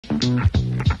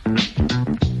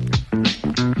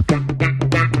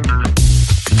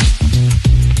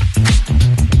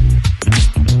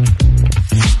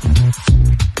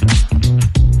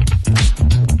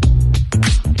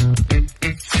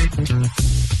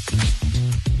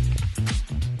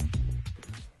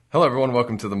Hello, everyone.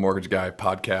 Welcome to the Mortgage Guy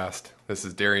podcast. This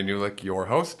is Darian Newlick, your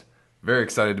host. Very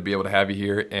excited to be able to have you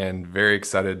here and very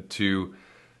excited to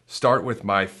start with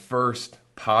my first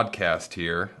podcast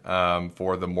here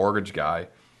for the Mortgage Guy.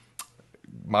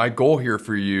 My goal here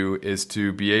for you is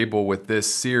to be able, with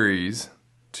this series,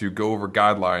 to go over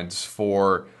guidelines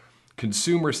for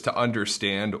consumers to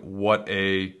understand what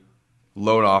a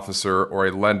loan officer or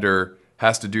a lender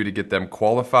has to do to get them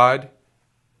qualified,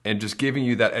 and just giving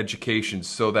you that education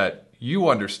so that you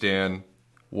understand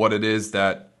what it is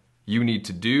that you need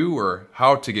to do or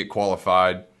how to get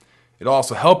qualified. It'll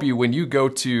also help you when you go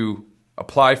to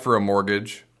apply for a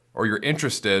mortgage or you're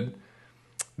interested,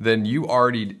 then you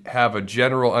already have a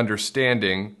general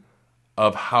understanding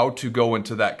of how to go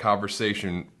into that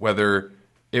conversation, whether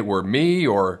it were me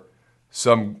or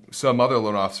some other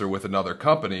loan officer with another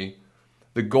company.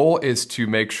 The goal is to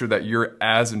make sure that you're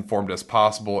as informed as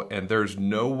possible, and there's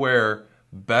nowhere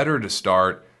better to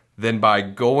start than by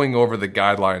going over the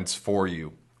guidelines for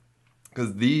you.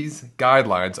 Because these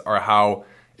guidelines are how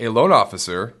a loan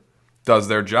officer does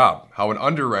their job, how an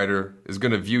underwriter is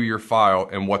going to view your file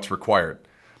and what's required.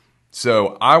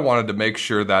 So I wanted to make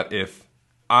sure that if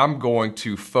I'm going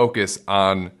to focus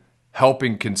on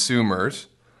helping consumers,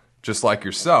 just like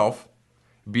yourself,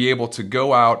 be able to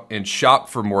go out and shop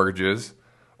for mortgages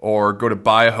or go to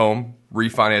buy a home,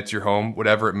 refinance your home,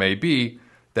 whatever it may be,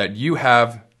 that you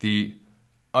have the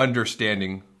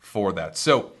understanding for that.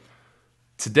 So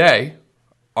today,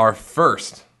 our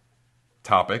first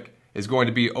topic is going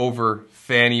to be over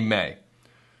Fannie Mae.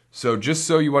 So just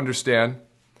so you understand,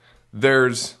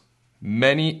 there's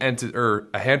a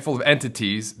handful of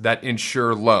entities that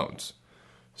insure loans.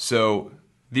 So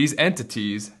these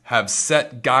entities have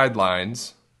set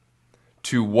guidelines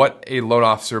to what a loan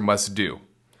officer must do,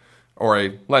 or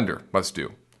a lender must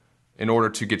do, in order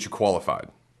to get you qualified,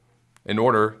 in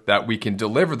order that we can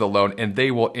deliver the loan and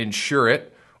they will insure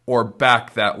it or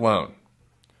back that loan.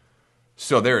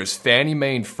 So there is Fannie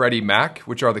Mae and Freddie Mac,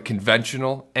 which are the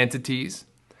conventional entities.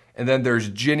 And then there's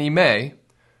Ginnie Mae,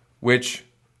 which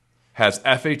has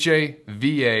FHA,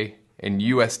 VA, and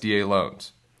USDA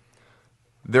loans.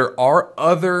 There are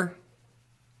other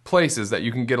places that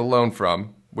you can get a loan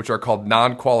from, which are called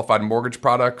non-qualified mortgage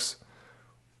products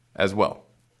as well.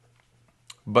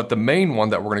 But the main one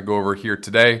that we're going to go over here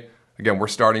today, again, we're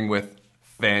starting with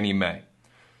Fannie Mae.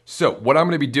 So what I'm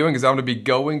going to be doing is I'm going to be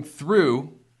going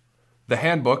through the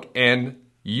handbook, and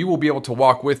you will be able to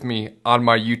walk with me on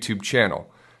my YouTube channel.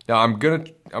 Now I'm going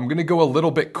to go a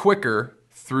little bit quicker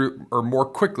through, or more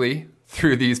quickly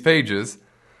through these pages,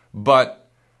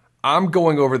 but I'm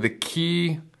going over the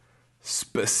key,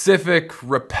 specific,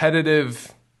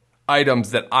 repetitive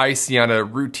items that I see on a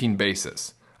routine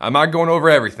basis. I'm not going over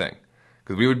everything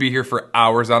because we would be here for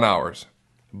hours on hours.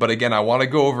 But again, I want to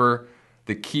go over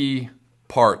the key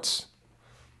parts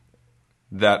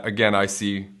that, again, I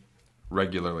see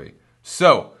regularly.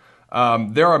 So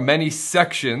there are many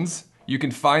sections. You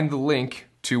can find the link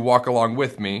to walk along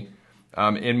with me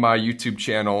in my YouTube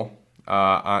channel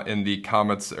in the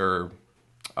comments or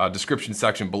description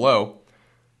section below.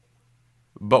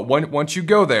 But once you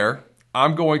go there,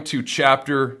 I'm going to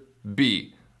chapter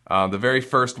B. The very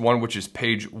first one, which is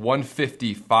page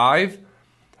 155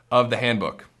 of the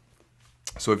handbook.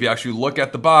 So if you actually look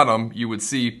at the bottom, you would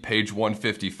see page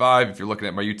 155. If you're looking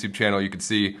at my YouTube channel, you can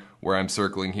see where I'm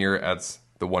circling here as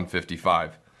the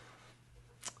 155.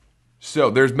 So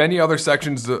there's many other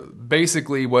sections.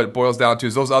 Basically what it boils down to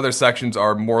is those other sections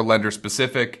are more lender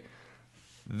specific.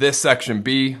 This section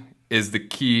B is the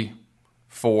key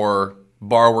for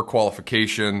borrower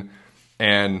qualification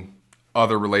and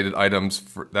other related items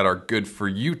that are good for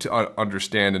you to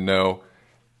understand and know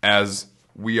as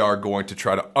we are going to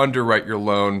try to underwrite your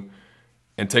loan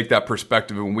and take that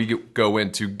perspective when we go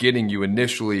into getting you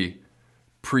initially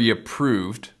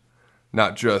pre-approved,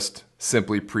 not just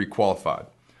simply pre-qualified.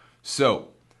 So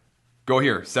go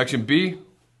here, section B,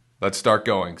 let's start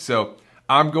going. So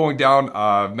I'm going down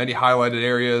many highlighted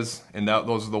areas, and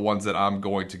those are the ones that I'm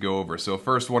going to go over. So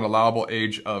first one, allowable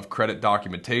age of credit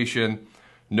documentation,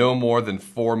 no more than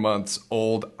 4 months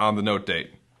old on the note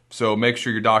date. So make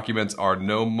sure your documents are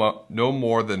no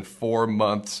more than 4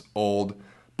 months old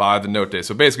by the note date.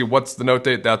 So basically, what's the note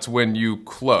date? That's when you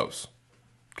close,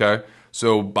 okay?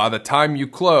 So by the time you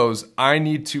close, I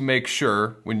need to make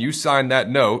sure when you sign that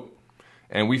note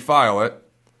and we file it,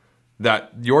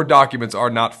 that your documents are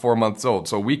not 4 months old.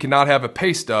 So we cannot have a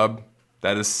pay stub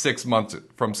that is 6 months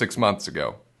from 6 months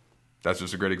ago. That's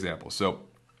just a great example. So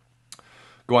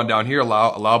go on down here,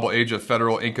 allowable age of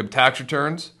federal income tax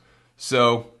returns.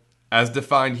 So as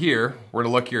defined here, we're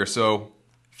gonna look here. So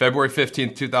February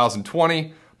 15th,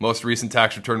 2020, Most recent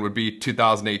tax return would be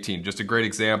 2018. Just a great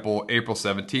example, April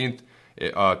 17th,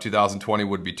 2020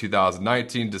 would be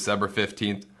 2019. December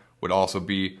 15th would also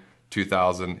be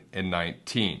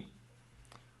 2019.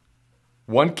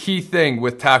 One key thing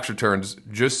with tax returns,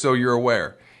 just so you're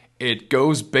aware, it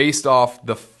goes based off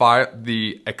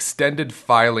the extended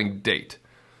filing date.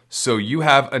 So you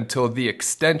have until the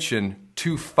extension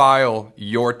to file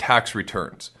your tax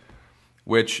returns,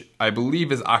 which I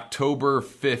believe is October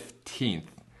 15th.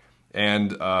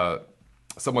 And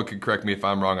someone could correct me if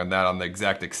I'm wrong on that, on the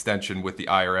exact extension with the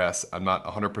IRS. I'm not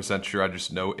 100% sure. I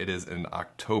just know it is in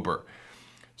October.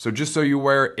 So just so you're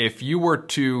aware, if we were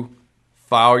to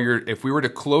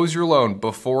close your loan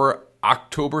before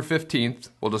October 15th,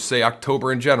 we'll just say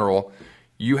October in general,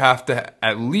 you have to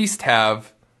at least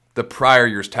have the prior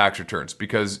year's tax returns,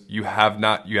 because you had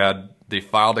the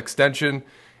filed extension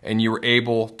and you were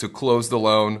able to close the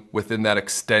loan within that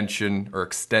extension or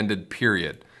extended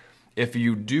period. If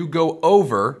you do go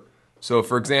over, so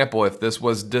for example, if this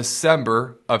was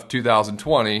December of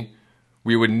 2020,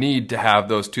 we would need to have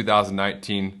those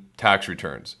 2019 tax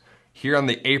returns. Here on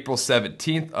the April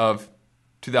 17th of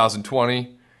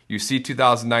 2020, you see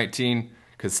 2019,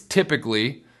 because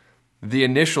typically the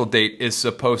initial date is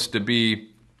supposed to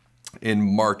be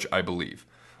in March, I believe.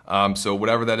 So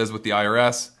whatever that is with the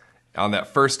IRS, on that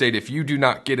first date, if you do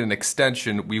not get an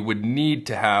extension, we would need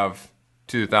to have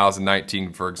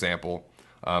 2019, for example,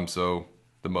 so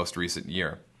the most recent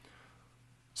year.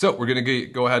 So we're going to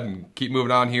go ahead and keep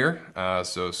moving on here.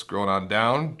 So scrolling on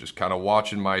down, just kind of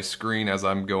watching my screen as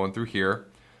I'm going through here.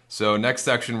 So next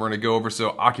section, we're going to go over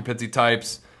occupancy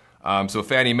types. So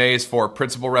Fannie Mae is for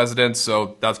principal residence,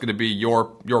 so that's going to be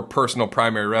your personal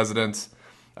primary residence,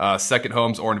 second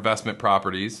homes or investment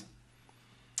properties.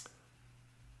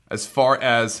 As far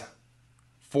as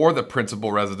for the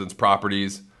principal residence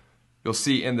properties, you'll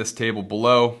see in this table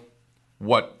below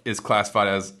what is classified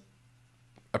as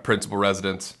a principal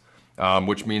residence,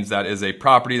 which means that is a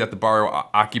property that the borrower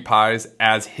occupies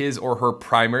as his or her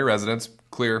primary residence.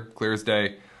 Clear as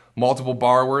day. Multiple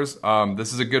borrowers.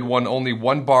 This is a good one. Only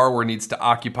one borrower needs to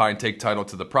occupy and take title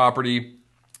to the property.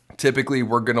 Typically,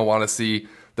 we're going to want to see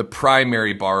the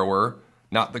primary borrower,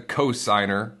 not the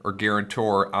co-signer or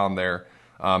guarantor on there,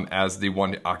 as the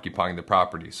one occupying the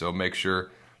property. So make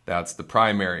sure that's the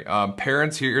primary.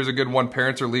 Parents, here's a good one.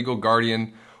 Parents or legal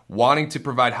guardian wanting to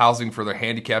provide housing for their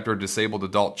handicapped or disabled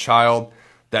adult child.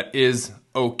 That is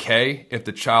okay if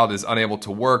the child is unable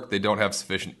to work, they don't have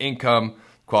sufficient income,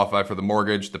 qualify for the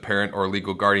mortgage, the parent or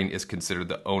legal guardian is considered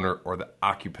the owner or the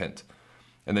occupant.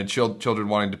 And then children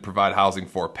wanting to provide housing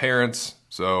for parents.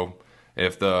 So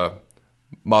if the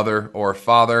mother or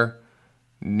father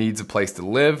needs a place to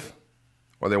live,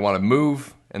 or they want to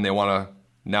move and they want to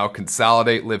now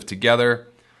consolidate, live together.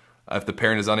 If the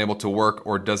parent is unable to work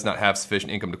or does not have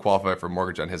sufficient income to qualify for a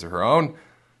mortgage on his or her own,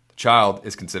 the child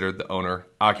is considered the owner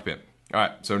occupant. All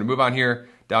right, so to move on here,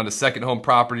 down to second home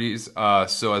properties.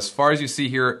 So as far as you see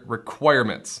here,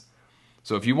 requirements.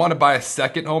 So if you want to buy a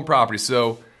second home property,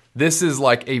 so this is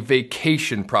like a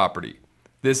vacation property.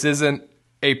 This isn't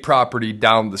a property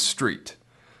down the street.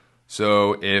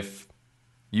 So if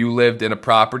you lived in a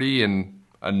property in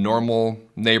a normal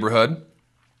neighborhood,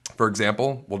 for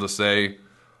example, we'll just say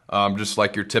just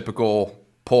like your typical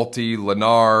Pulte,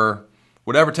 Lennar,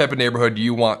 whatever type of neighborhood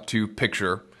you want to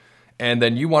picture, and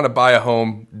then you want to buy a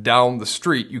home down the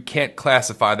street, you can't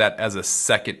classify that as a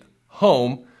second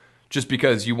home just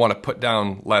because you want to put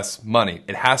down less money.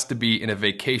 It has to be in a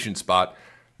vacation spot.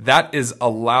 That is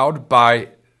allowed by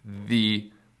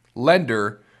the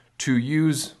lender to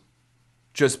use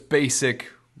just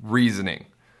basic reasoning.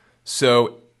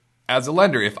 So as a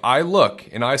lender, if I look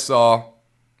and I saw,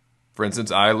 for instance,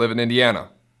 I live in Indiana,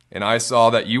 and I saw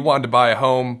that you wanted to buy a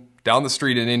home down the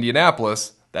street in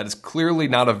Indianapolis, that is clearly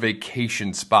not a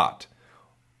vacation spot.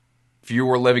 If you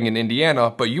were living in Indiana,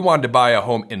 but you wanted to buy a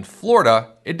home in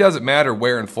Florida, it doesn't matter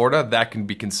where in Florida, that can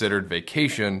be considered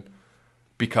vacation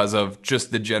because of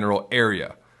just the general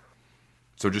area.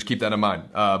 So just keep that in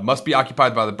mind. Must be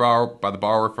occupied by the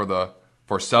borrower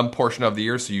for some portion of the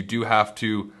year, so you do have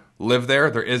to live there.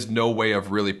 There is no way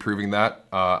of really proving that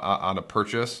on a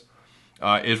purchase.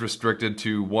 Is restricted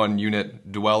to 1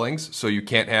 unit dwellings, so you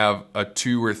can't have a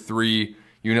 2 or 3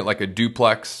 unit like a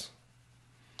duplex.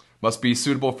 Must be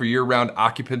suitable for year-round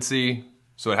occupancy,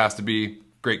 so it has to be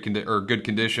good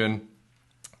condition.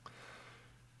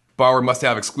 Borrower must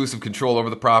have exclusive control over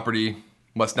the property.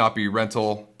 Must not be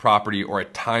rental property or a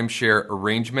timeshare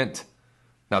arrangement.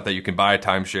 Not that you can buy a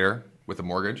timeshare with a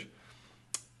mortgage.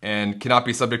 And cannot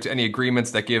be subject to any agreements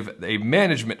that give a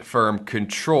management firm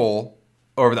control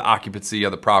over the occupancy of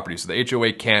the property. So the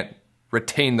HOA can't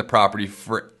retain the property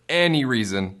for any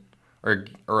reason or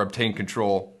obtain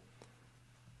control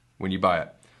when you buy it.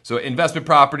 So an investment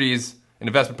property is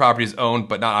owned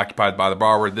but not occupied by the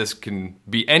borrower. This can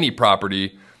be any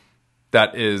property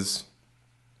that is,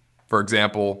 for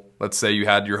example, let's say you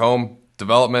had your home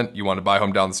development, you want to buy a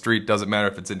home down the street, doesn't matter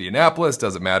if it's Indianapolis,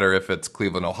 doesn't matter if it's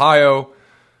Cleveland, Ohio,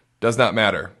 does not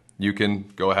matter. You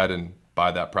can go ahead and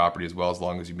buy that property as well as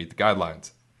long as you meet the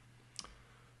guidelines.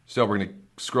 So we're going to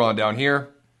scroll on down here.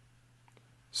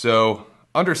 So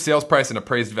under sales price and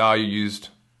appraised value used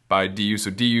by DU, so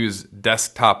DU is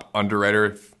desktop underwriter.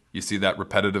 If you see that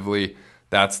repetitively,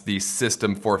 that's the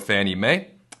system for Fannie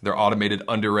Mae, their automated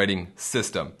underwriting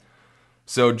system.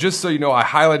 So just so you know, I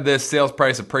highlighted this sales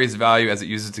price appraised value as it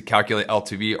uses to calculate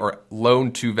LTV or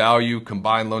loan to value,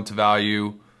 combined loan to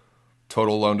value,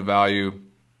 total loan to value.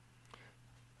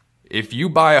 If you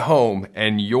buy a home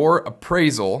and your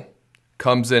appraisal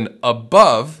comes in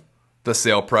above the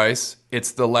sale price,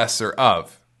 it's the lesser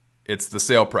of. It's the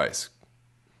sale price.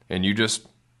 And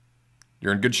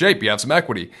you're in good shape. You have some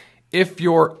equity. If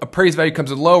your appraised value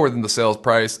comes in lower than the sales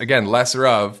price, again, lesser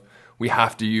of, we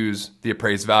have to use the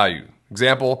appraised value.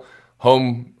 Example,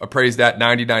 home appraised at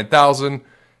 $99,000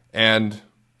 and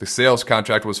the sales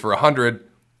contract was for $100,000,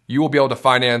 you will be able to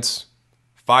finance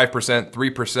 5%,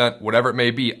 3%, whatever it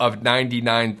may be of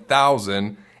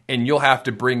 $99,000, and you'll have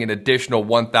to bring an additional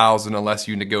 $1,000 unless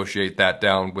you negotiate that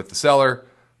down with the seller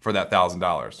for that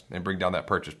 $1,000 and bring down that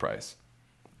purchase price.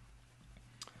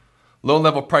 Loan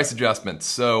level price adjustments.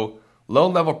 So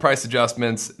loan level price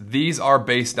adjustments, these are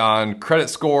based on credit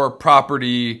score,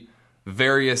 property,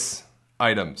 various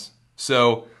items.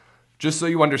 So just so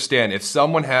you understand, if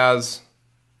someone has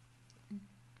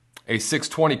a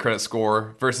 620 credit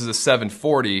score versus a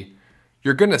 740,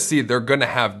 you're going to see they're going to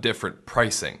have different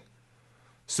pricing.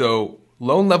 So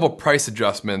loan level price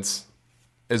adjustments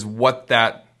is what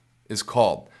that is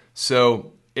called.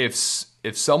 So if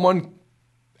someone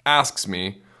asks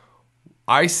me,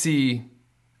 I see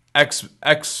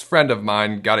X friend of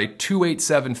mine got a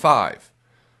 2875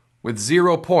 with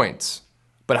 0 points,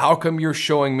 but how come you're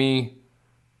showing me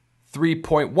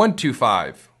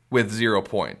 3.125 with 0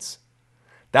 points?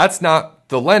 That's not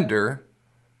the lender,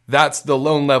 that's the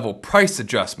loan level price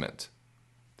adjustment.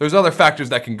 There's other factors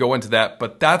that can go into that,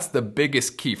 but that's the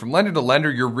biggest key. From lender to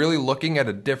lender, you're really looking at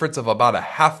a difference of about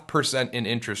 0.5% in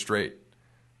interest rate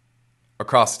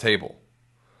across the table.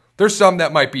 There's some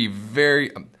that might be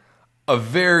a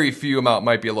very few amount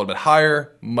might be a little bit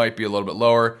higher, might be a little bit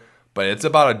lower, but it's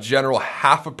about a general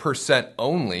 0.5%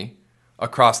 only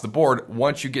across the board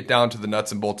once you get down to the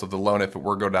nuts and bolts of the loan if it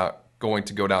were going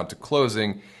to go down to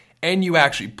closing and you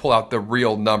actually pull out the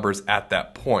real numbers at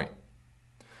that point.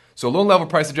 So loan level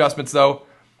price adjustments though,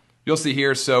 you'll see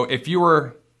here, so if you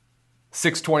were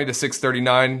 620 to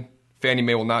 639, Fannie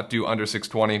Mae will not do under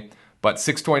 620, but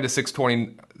 620 to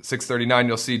 639,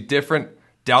 you'll see different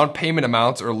down payment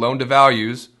amounts or loan to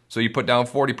values. So you put down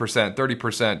 40%,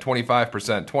 30%,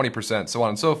 25%, 20%, so on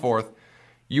and so forth.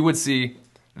 You would see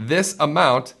this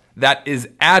amount that is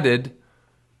added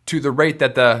to the rate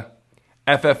that the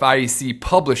FFIEC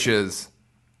publishes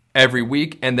every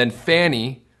week, and then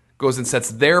Fannie goes and sets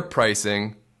their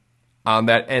pricing on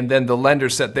that, and then the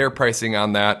lenders set their pricing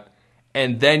on that,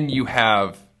 and then you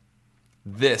have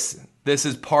this. This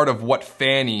is part of what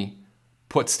Fannie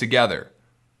puts together.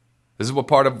 This is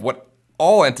part of what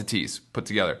all entities put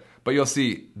together. But you'll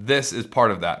see this is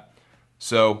part of that.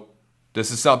 So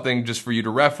this is something just for you to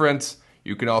reference.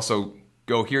 You can also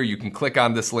go here. You can click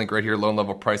on this link right here, loan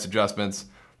level price adjustments.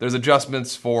 There's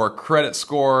adjustments for credit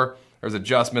score. There's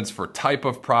adjustments for type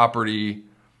of property.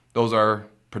 Those are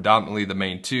predominantly the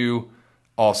main two.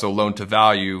 Also, loan to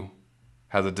value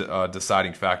has a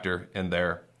deciding factor in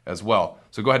there as well.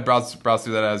 So go ahead, browse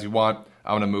through that as you want.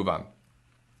 I'm going to move on.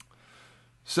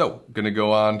 So, going to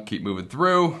go on, keep moving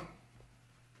through.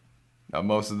 Now,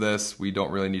 most of this we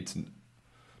don't really need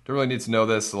to know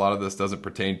this. A lot of this doesn't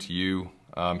pertain to you.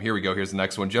 Here we go. Here's the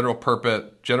next one: general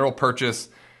purchase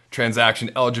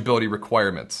transaction eligibility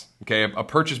requirements. Okay, a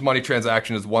purchase money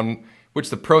transaction is one which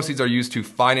the proceeds are used to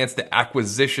finance the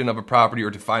acquisition of a property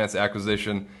or to finance the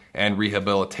acquisition and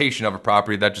rehabilitation of a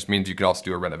property. That just means you can also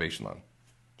do a renovation loan.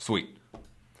 Sweet.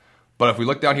 But if we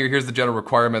look down here, here's the general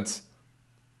requirements.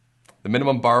 The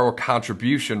minimum borrower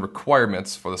contribution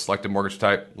requirements for the selected mortgage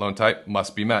type, loan type,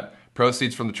 must be met.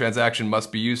 Proceeds from the transaction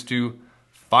must be used to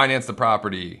finance the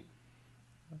property,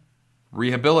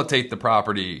 rehabilitate the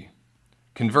property,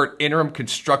 convert interim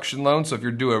construction loans. So if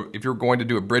you're going to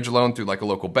do a bridge loan through like a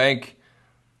local bank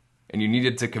and you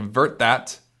needed to convert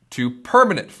that to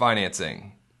permanent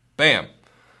financing, bam.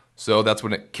 So that's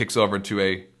when it kicks over into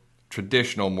a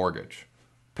traditional mortgage.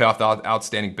 Pay off the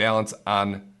outstanding balance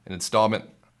on an installment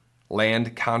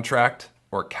land contract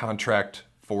or contract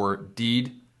for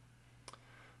deed.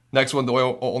 Next one, the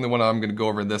only one I'm going to go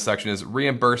over in this section, is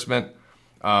reimbursement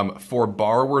for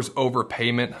borrowers'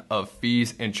 overpayment of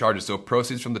fees and charges. So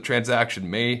proceeds from the transaction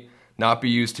may not be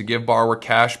used to give borrower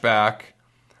cash back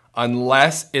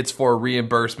unless it's for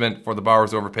reimbursement for the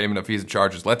borrower's overpayment of fees and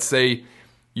charges. Let's say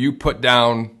you put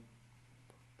down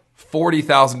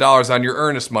 $40,000 on your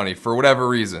earnest money for whatever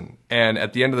reason, and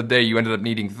at the end of the day, you ended up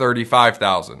needing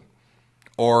 $35,000.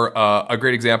 Or a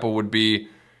great example would be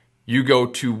you go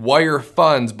to wire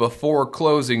funds before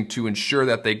closing to ensure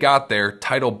that they got their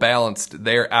title balanced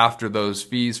there after those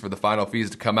fees for the final fees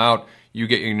to come out. You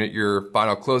get your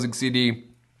final closing CD.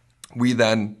 We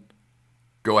then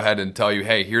go ahead and tell you,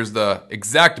 hey, here's the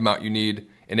exact amount you need,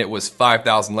 and it was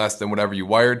 $5,000 less than whatever you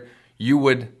wired. You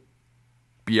would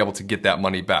be able to get that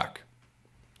money back.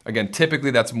 Again, typically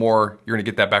that's more, you're going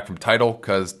to get that back from title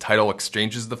because title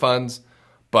exchanges the funds.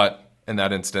 But in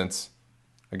that instance,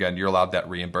 again, you're allowed that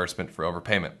reimbursement for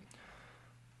overpayment.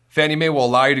 Fannie Mae will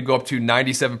allow you to go up to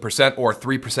 97% or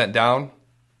 3% down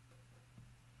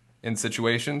in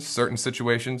situations, certain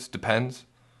situations, depends.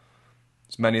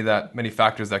 There's many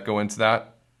factors that go into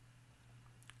that.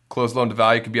 Closed loan to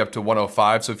value could be up to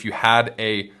 105. So if you had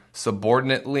a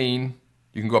subordinate lien,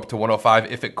 you can go up to 105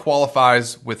 if it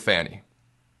qualifies with Fannie.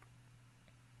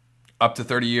 Up to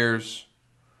 30 years.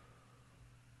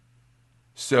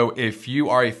 So if you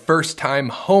are a first-time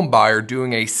home buyer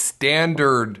doing a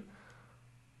standard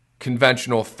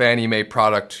conventional Fannie Mae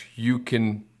product, you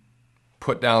can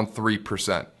put down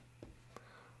 3%.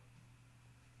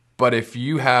 But if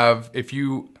you have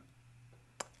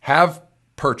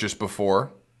purchased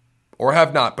before or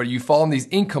have not, but you fall in these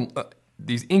income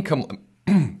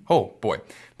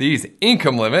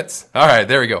limits. All right,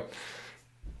 there we go.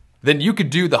 Then you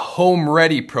could do the Home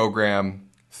Ready program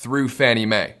through Fannie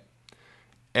Mae.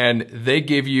 And they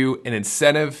give you an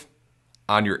incentive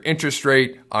on your interest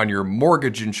rate, on your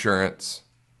mortgage insurance,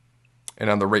 and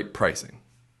on the rate pricing.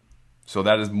 So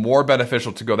that is more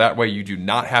beneficial to go that way. You do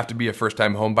not have to be a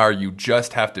first-time home buyer. You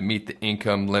just have to meet the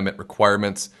income limit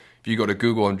requirements. If you go to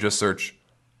Google and just search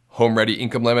Home Ready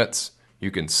income limits,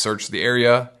 you can search the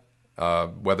area,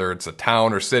 whether it's a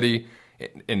town or city,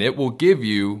 and it will give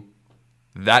you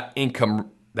that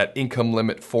income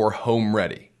limit for Home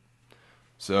Ready.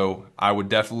 So I would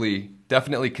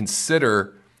definitely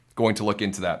consider going to look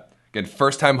into that. Again,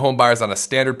 first-time home buyers on a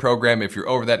standard program, if you're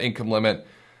over that income limit,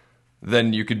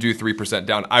 then you could do 3%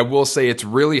 down. I will say it's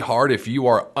really hard if you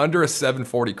are under a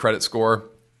 740 credit score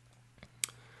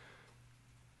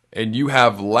and you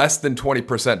have less than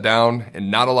 20% down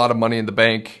and not a lot of money in the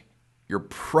bank, you're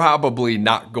probably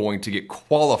not going to get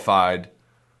qualified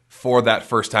for that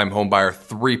first-time home buyer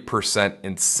 3%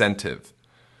 incentive.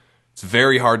 It's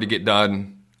very hard to get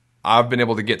done. I've been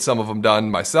able to get some of them done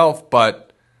myself,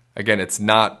 but again, it's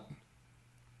not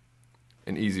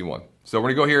an easy one. So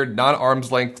we're going to go here,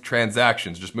 non-arm's length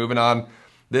transactions. Just moving on.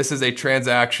 This is a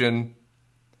transaction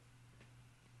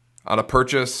on a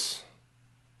purchase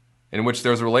in which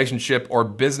there's a relationship or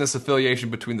business affiliation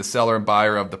between the seller and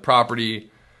buyer of the property.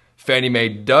 Fannie Mae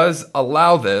does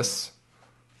allow this.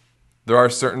 There are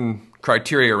certain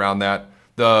criteria around that.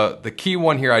 The key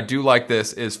one here, I do like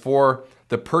this, is for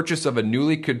the purchase of a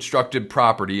newly constructed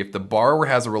property. If the borrower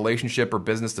has a relationship or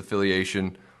business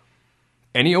affiliation,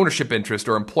 any ownership interest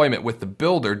or employment with the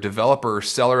builder, developer, or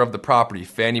seller of the property,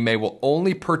 Fannie Mae will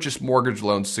only purchase mortgage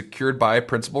loans secured by a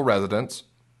principal residence.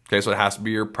 Okay, so it has to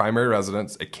be your primary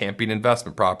residence. It can't be an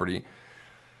investment property.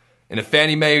 And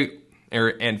Fannie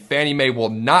Mae will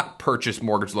not purchase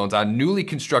mortgage loans on newly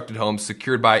constructed homes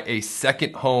secured by a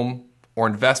second home or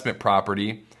investment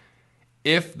property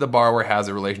if the borrower has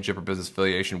a relationship or business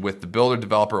affiliation with the builder,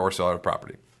 developer, or seller of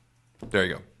property. There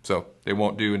you go. So they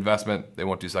won't do investment. They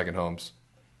won't do second homes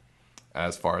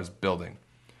as far as building.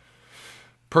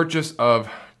 Purchase of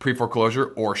pre-foreclosure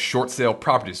or short sale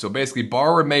properties. So basically,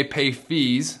 borrower may pay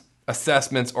fees,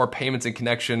 assessments, or payments in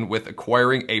connection with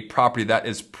acquiring a property that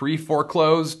is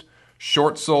pre-foreclosed,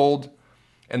 short sold,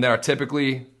 and that are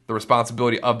typically the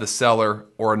responsibility of the seller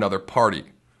or another party.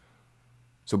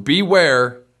 So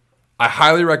beware, I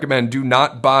highly recommend do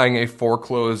not buying a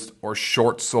foreclosed or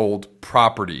short sold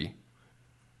property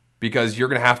because you're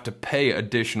going to have to pay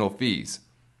additional fees.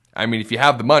 I mean, if you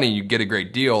have the money, you get a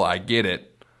great deal, I get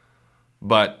it.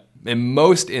 But in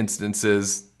most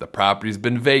instances, the property's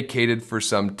been vacated for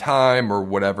some time or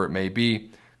whatever it may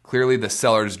be. Clearly, the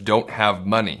sellers don't have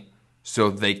money, so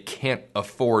they can't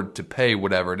afford to pay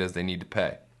whatever it is they need to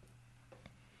pay.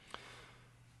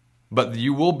 But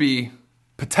you will be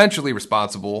potentially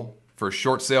responsible for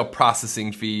short sale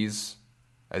processing fees,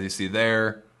 as you see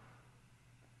there.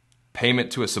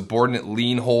 Payment to a subordinate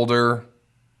lien holder.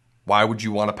 Why would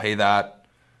you want to pay that?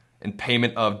 And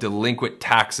payment of delinquent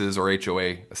taxes or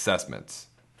HOA assessments.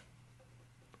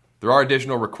 There are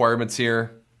additional requirements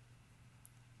here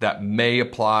that may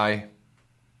apply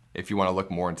if you want to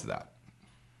look more into that.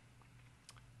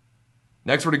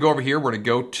 Next, we're going to go over here. We're going to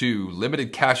go to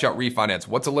limited cash out refinance.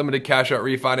 What's a limited cash out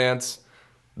refinance?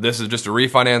 This is just a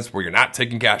refinance where you're not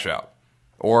taking cash out.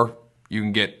 Or you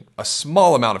can get a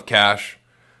small amount of cash,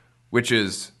 which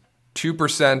is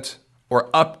 2% or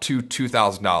up to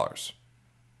 $2,000.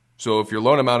 So if your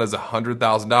loan amount is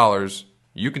 $100,000,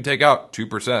 you can take out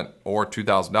 2% or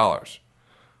 $2,000.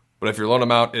 But if your loan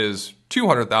amount is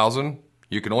 $200,000,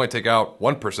 you can only take out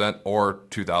 1% or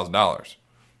 $2,000.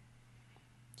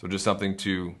 So just something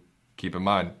to keep in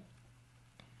mind.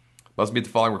 Must meet the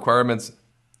following requirements.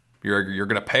 You're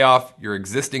going to pay off your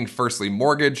existing first lien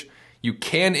mortgage. You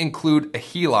can include a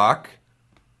HELOC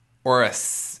or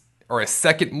a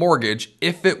second mortgage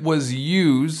if it was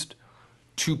used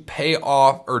to pay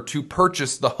off or to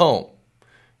purchase the home.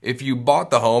 If you bought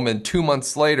the home and 2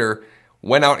 months later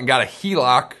went out and got a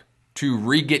HELOC to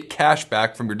re-get cash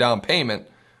back from your down payment,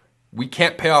 we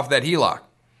can't pay off that HELOC.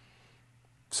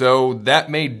 So that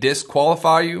may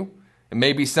disqualify you. It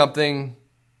may be something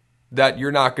that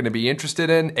you're not going to be interested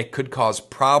in. It could cause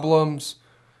problems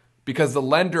because the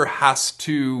lender has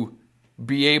to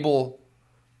be able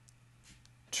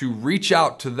to reach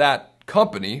out to that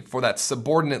company for that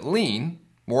subordinate lien,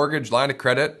 mortgage, line of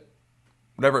credit,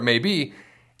 whatever it may be,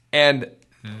 and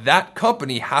that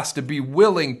company has to be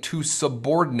willing to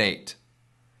subordinate,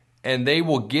 and they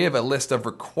will give a list of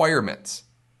requirements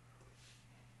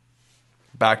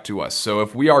back to us. So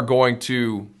if we are going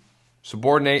to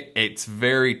subordinate, it's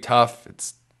very tough.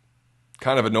 It's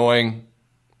kind of annoying,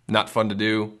 not fun to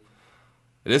do.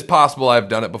 It is possible, I've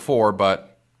done it before,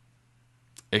 but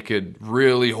it could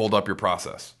really hold up your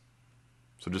process.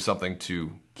 So just something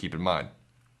to keep in mind.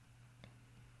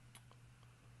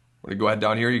 We're going to go ahead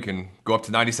down here. You can go up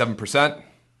to 97%.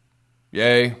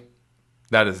 Yay.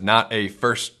 That is not a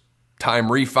first time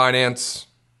refinance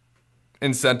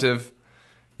incentive.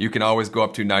 You can always go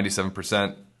up to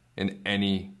 97% in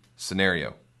any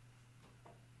scenario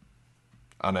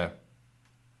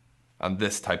on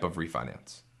this type of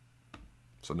refinance.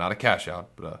 So not a cash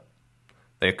out, but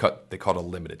they call it a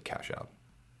limited cash out.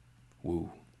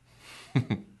 Woo.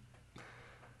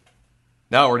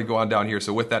 Now we're going to go on down here.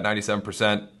 So with that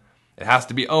 97%, it has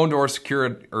to be owned or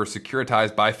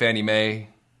securitized by Fannie Mae.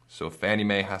 So Fannie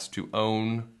Mae has to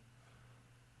own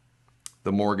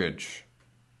the mortgage.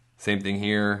 Same thing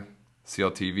here,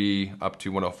 CLTV up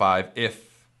to 105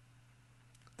 if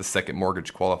the second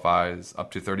mortgage qualifies, up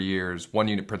to 30 years, 1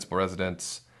 unit principal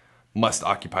residence, must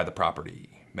occupy the property.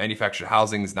 Manufactured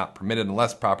housing is not permitted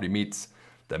unless property meets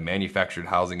the manufactured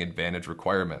housing advantage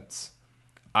requirements.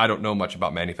 I don't know much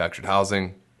about manufactured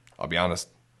housing. I'll be honest.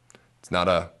 It's not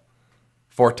a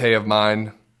forte of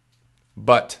mine,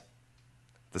 but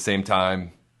at the same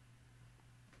time,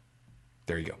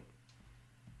 there you go.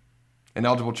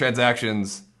 Ineligible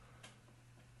transactions,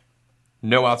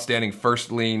 no outstanding first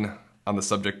lien on the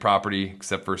subject property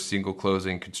except for single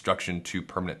closing, construction to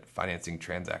permanent financing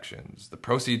transactions. The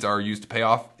proceeds are used to pay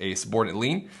off a subordinate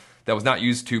lien that was not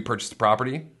used to purchase the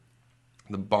property.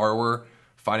 The borrower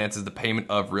finances the payment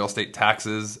of real estate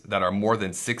taxes that are more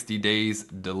than 60 days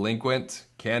delinquent.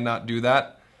 Cannot do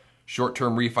that.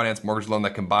 Short-term refinance mortgage loan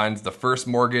that combines the first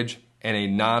mortgage and a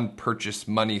non-purchase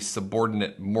money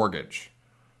subordinate mortgage.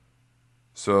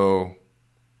 So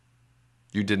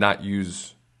you did not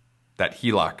use that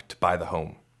HELOC to buy the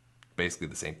home. Basically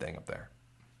the same thing up there.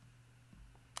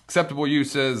 Acceptable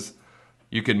uses,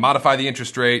 you can modify the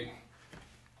interest rate,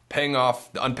 paying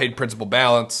off the unpaid principal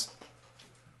balance.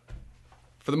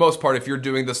 For the most part, if you're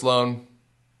doing this loan,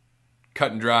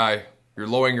 cut and dry, you're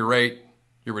lowering your rate,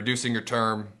 you're reducing your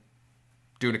term,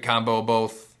 doing a combo of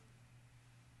both,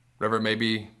 whatever it may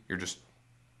be,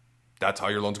 that's how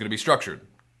your loan's going to be structured.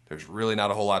 There's really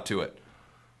not a whole lot to it.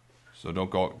 So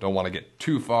don't want to get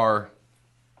too far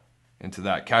into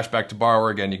that. Cash back to borrower,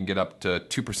 again, you can get up to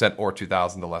 2% or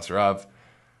 $2,000, the lesser of.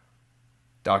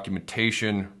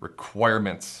 Documentation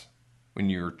requirements. When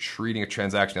you're treating a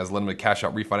transaction as a limited cash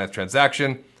out refinance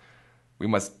transaction, we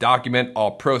must document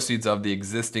all proceeds of the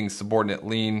existing subordinate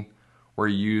lien were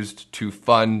used to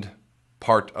fund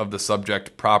part of the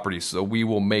subject property. So we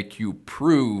will make you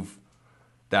prove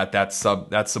that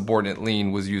subordinate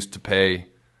lien was used to pay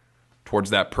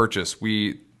towards that purchase.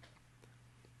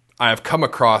 I have come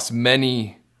across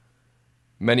many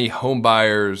home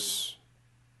buyers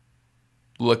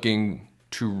looking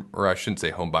or I shouldn't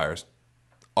say home buyers,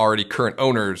 already current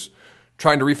owners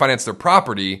trying to refinance their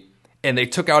property, and they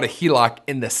took out a HELOC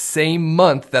in the same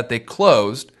month that they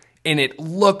closed, and it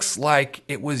looks like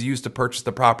it was used to purchase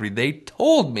the property. They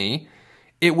told me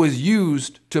it was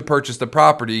used to purchase the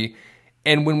property,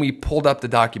 and when we pulled up the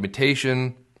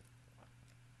documentation,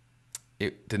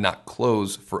 it did not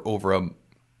close for over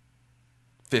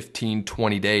 15,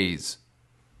 20 days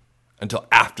until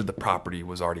after the property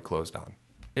was already closed on.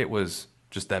 It was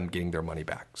just them getting their money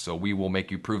back. So we will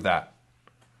make you prove that.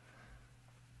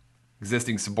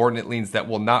 Existing subordinate liens that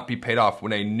will not be paid off.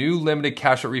 When a new limited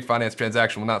cash out refinance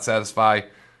transaction will not satisfy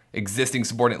existing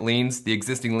subordinate liens, the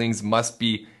existing liens must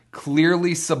be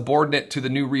clearly subordinate to the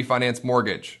new refinance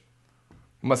mortgage.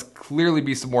 Must clearly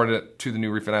be subordinate to the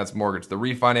new refinance mortgage. The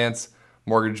refinance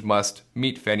mortgage must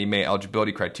meet Fannie Mae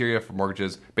eligibility criteria for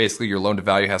mortgages. Basically, your loan to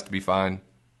value has to be fine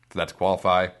for that to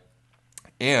qualify.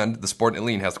 And the subordinate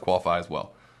lien has to qualify as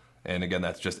well. And again,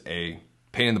 that's just a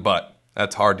pain in the butt.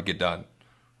 That's hard to get done.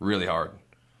 Really hard.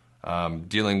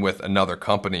 Dealing with another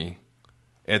company,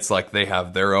 it's like they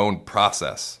have their own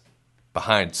process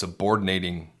behind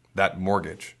subordinating that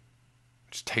mortgage,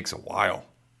 which takes a while.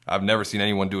 I've never seen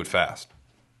anyone do it fast.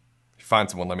 If you find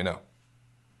someone, let me know.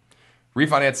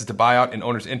 Refinances to buy out in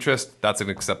owner's interest, that's an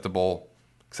acceptable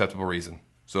reason.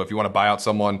 So if you want to buy out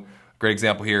someone, great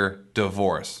example here,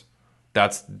 divorce.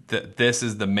 This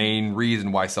is the main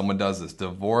reason why someone does this.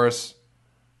 Divorce,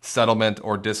 settlement,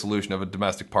 or dissolution of a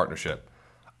domestic partnership.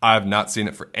 I've not seen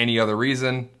it for any other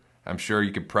reason. I'm sure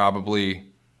you could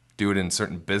probably do it in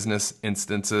certain business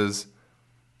instances,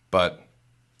 but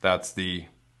that's the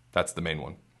main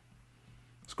one.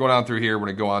 Let's go down through here. We're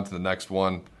going to go on to the next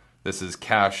one. This is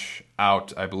cash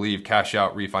out, I believe, cash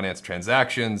out refinance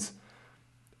transactions.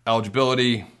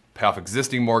 Eligibility, pay off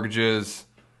existing mortgages,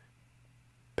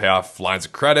 pay off lines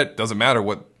of credit. Doesn't matter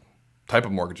what type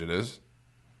of mortgage it is.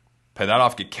 Pay that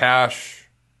off, get cash,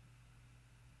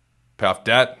 pay off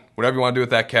debt, whatever you want to do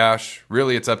with that cash.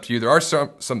 Really, it's up to you. There are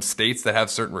some states that have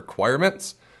certain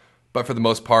requirements, but for the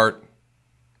most part,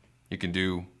 you can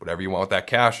do whatever you want with that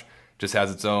cash. It just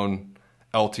has its own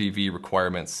LTV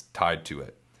requirements tied to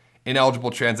it. Ineligible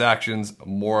transactions,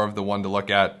 more of the one to look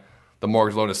at. The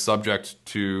mortgage loan is subject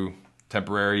to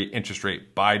temporary interest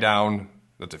rate buy down.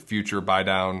 That's a future buy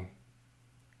down,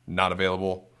 not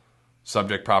available.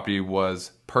 Subject property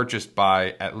was purchased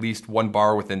by at least one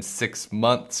borrower within 6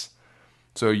 months.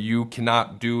 So you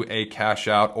cannot do a cash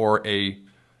out or any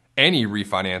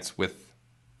refinance with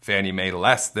Fannie Mae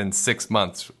less than 6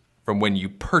 months from when you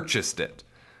purchased it.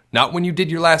 Not when you did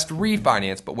your last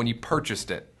refinance, but when you purchased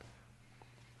it.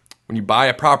 When you buy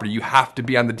a property, you have to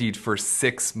be on the deed for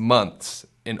 6 months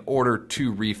in order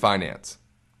to refinance.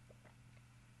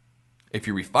 If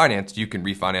you refinance, you can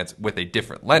refinance with a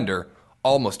different lender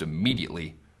almost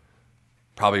immediately.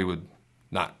 Probably would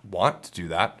not want to do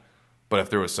that, but if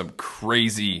there was some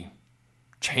crazy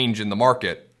change in the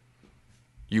market,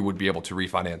 you would be able to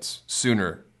refinance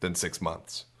sooner than 6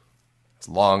 months, as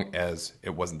long as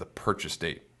it wasn't the purchase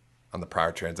date on the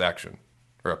prior transaction,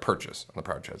 or a purchase on the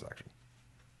prior transaction.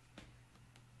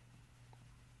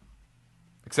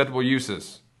 Acceptable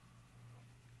uses: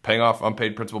 paying off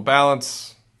unpaid principal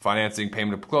balance, financing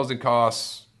payment of closing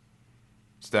costs,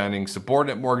 standing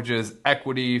subordinate mortgages,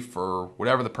 equity for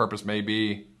whatever the purpose may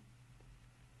be,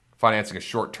 financing a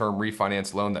short-term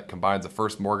refinance loan that combines a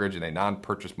first mortgage and a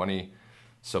non-purchase money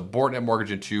subordinate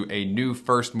mortgage into a new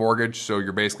first mortgage. So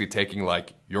you're basically taking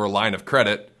like your line of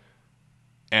credit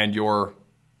and your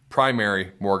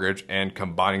primary mortgage and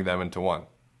combining them into one.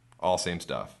 All same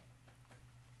stuff.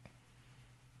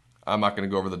 I'm not going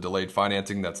to go over the delayed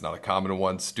financing. That's not a common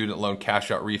one. Student loan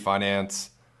cash out refinance.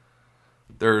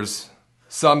 There's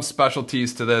some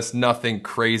specialties to this, nothing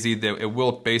crazy. It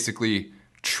will basically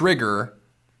trigger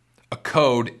a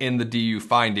code in the DU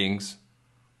findings,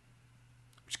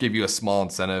 which give you a small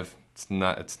incentive.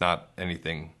 It's not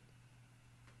anything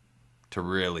to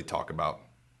really talk about.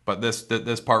 But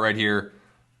this part right here,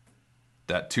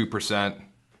 that 2%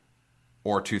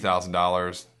 or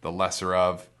 $2,000, the lesser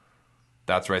of,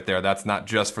 that's right there. That's not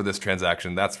just for this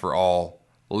transaction. That's for all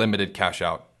limited cash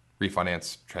out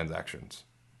refinance transactions.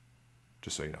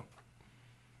 Just so you know.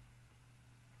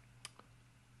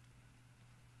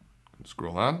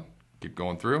 Scroll on, keep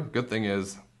going through. Good thing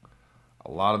is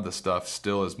a lot of the stuff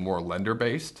still is more lender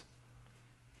based,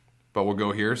 but we'll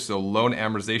go here. So loan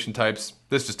amortization types.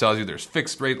 This just tells you there's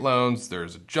fixed rate loans,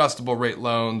 there's adjustable rate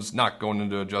loans, not going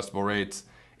into adjustable rates.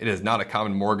 It is not a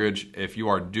common mortgage. If you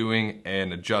are doing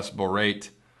an adjustable rate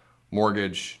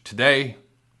mortgage today,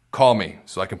 call me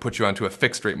so I can put you onto a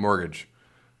fixed rate mortgage.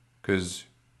 Because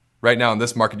right now in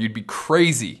this market, you'd be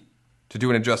crazy to do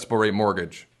an adjustable rate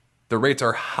mortgage. The rates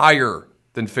are higher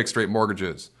than fixed rate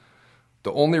mortgages.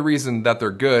 The only reason that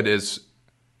they're good is,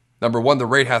 number one, the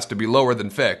rate has to be lower than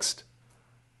fixed.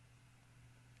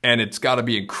 And it's got to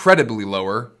be incredibly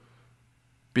lower,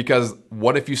 because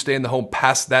what if you stay in the home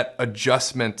past that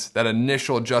adjustment, that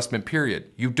initial adjustment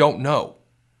period? You don't know.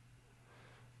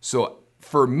 So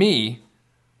for me,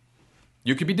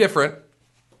 you could be different,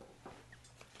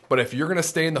 but if you're going to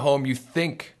stay in the home, you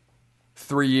think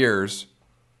 3 years,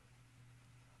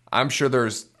 I'm sure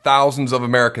there's thousands of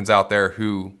Americans out there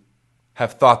who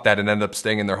have thought that and end up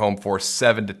staying in their home for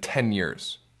 7 to 10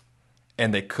 years.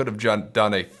 And they could have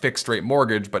done a fixed rate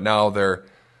mortgage, but now they're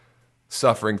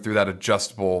suffering through that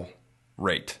adjustable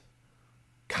rate,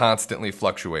 constantly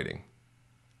fluctuating.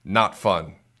 Not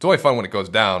fun. It's only fun when it goes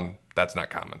down. That's not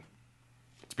common.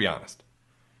 Let's be honest.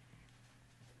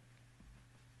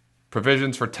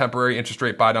 Provisions for temporary interest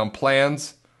rate buy-down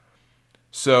plans.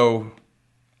 So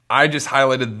I just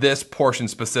highlighted this portion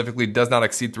specifically, does not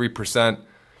exceed 3%.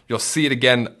 You'll see it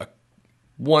again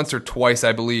once or twice,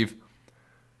 I believe.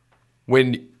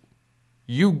 When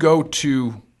you go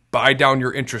to buy down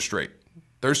your interest rate,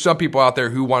 there's some people out there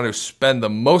who want to spend the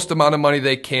most amount of money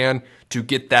they can to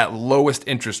get that lowest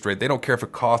interest rate. They don't care if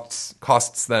it costs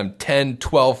them $10,000,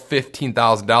 $12,000,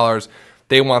 $15,000.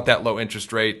 They want that low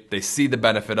interest rate. They see the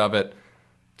benefit of it.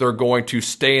 They're going to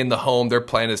stay in the home. Their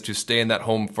plan is to stay in that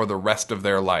home for the rest of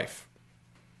their life,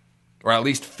 or at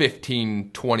least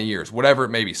 15, 20 years, whatever it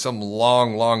may be, some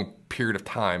long, long period of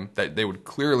time that they would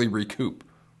clearly recoup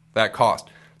that cost.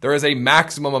 There is a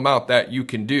maximum amount that you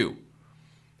can do.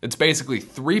 It's basically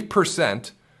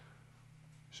 3%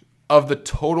 of the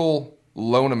total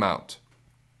loan amount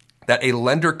that a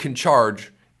lender can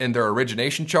charge in their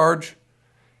origination charge,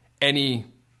 any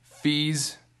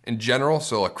fees in general,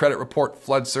 so a credit report,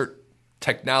 flood cert,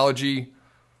 technology,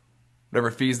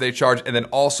 whatever fees they charge, and then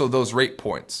also those rate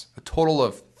points, a total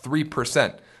of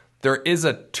 3%. There is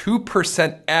a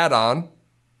 2% add-on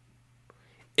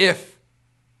if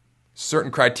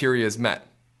certain criteria is met.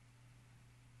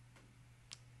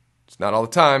 It's not all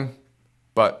the time,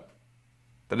 but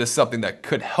that is something that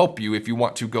could help you if you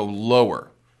want to go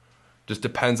lower. Just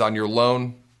depends on your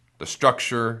loan, the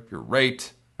structure, your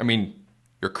rate,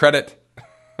 your credit,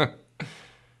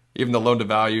 even the loan to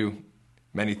value,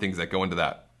 many things that go into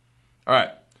that. All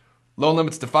right, loan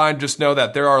limits defined. Just know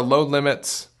that there are loan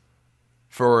limits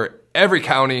for every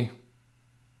county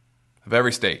of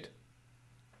every state.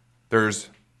 There's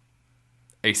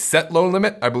a set loan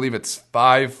limit. I believe it's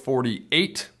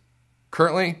 548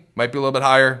 currently, might be a little bit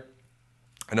higher.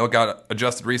 I know it got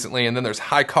adjusted recently. And then there's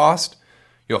high cost.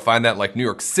 You'll find that like New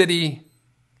York City,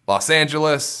 Los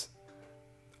Angeles,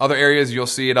 other areas you'll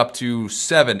see it up to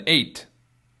 7, 8,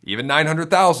 even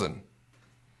 900,000.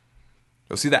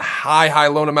 You'll see that high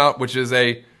loan amount, which is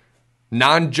a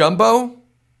non-jumbo,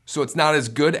 so it's not as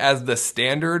good as the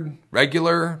standard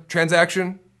regular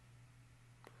transaction.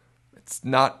 It's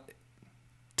not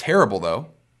terrible though.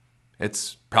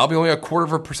 It's probably only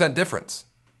 0.25% difference,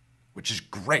 which is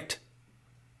great.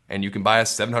 And you can buy a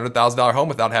 $700,000 home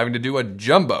without having to do a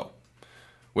jumbo,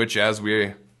 which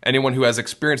anyone who has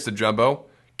experienced a jumbo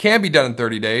can be done in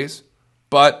 30 days,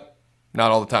 but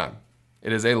not all the time.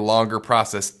 It is a longer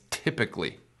process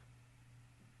typically.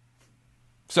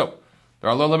 So there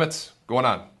are loan limits going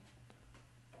on.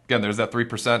 Again, there's that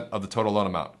 3% of the total loan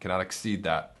amount. Cannot exceed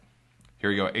that.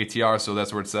 Here we go, ATR, so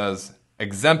that's where it says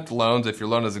exempt loans. If your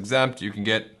loan is exempt, you can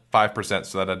get 5%,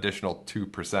 so that additional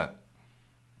 2%.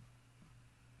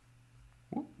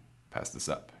 Pass this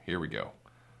up. Here we go.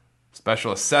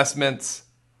 Special assessments,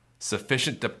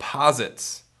 sufficient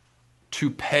deposits to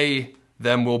pay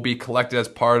them will be collected as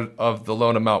part of the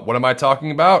loan amount. What am I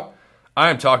talking about? I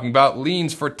am talking about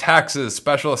liens for taxes,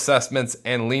 special assessments,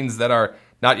 and liens that are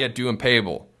not yet due and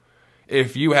payable.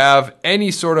 If you have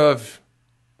any sort of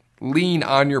lien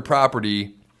on your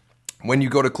property, when you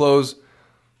go to close,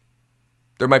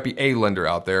 there might be a lender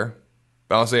out there,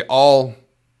 but I'll say all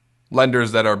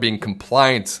lenders that are being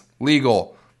compliant,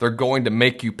 legal, they're going to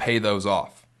make you pay those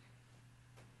off.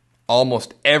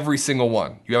 Almost every single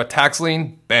one. You have a tax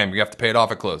lien, bam, you have to pay it off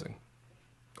at closing.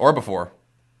 Or before.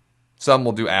 Some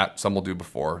will do at, some will do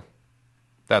before.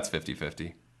 That's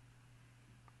 50-50.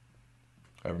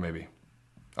 Whatever it may be.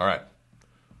 All right.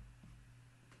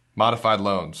 Modified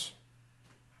loans.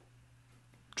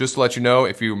 Just to let you know,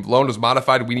 if your loan was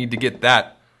modified, we need to get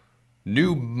that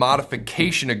new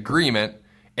modification agreement,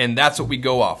 and that's what we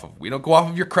go off of. We don't go off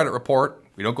of your credit report.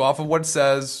 We don't go off of what it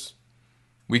says.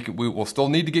 We will still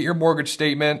need to get your mortgage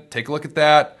statement. Take a look at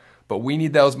that. But we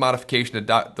need those modification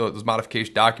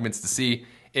documents to see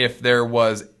if there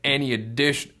was any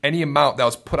amount that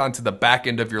was put onto the back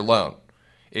end of your loan.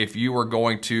 If you were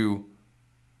going to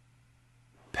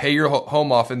pay your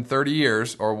home off in 30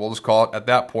 years, or we'll just call it at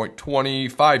that point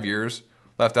 25 years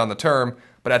left on the term,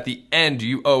 but at the end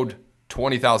you owed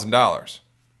 $20,000.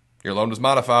 Your loan was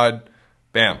modified,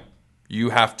 bam.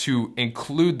 You have to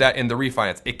include that in the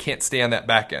refinance. It can't stay on that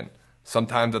back end.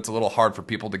 Sometimes it's a little hard for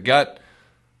people to get.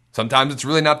 Sometimes it's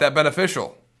really not that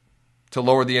beneficial to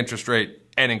lower the interest rate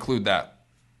and include that.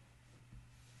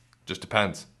 Just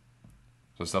depends.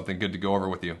 So something good to go over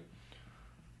with you.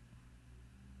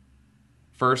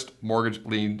 First mortgage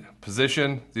lien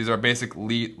position. These are basic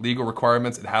legal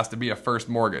requirements. It has to be a first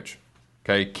mortgage.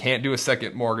 Okay, can't do a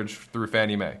second mortgage through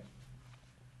Fannie Mae.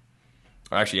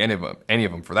 Or actually any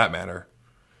of them for that matter.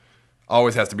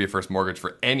 Always has to be a first mortgage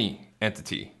for any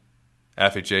entity.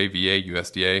 FHA, VA,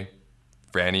 USDA,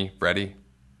 Fannie, Freddie.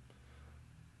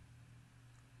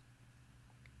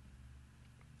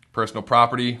 Personal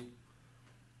property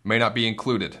may not be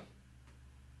included.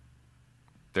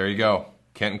 There you go.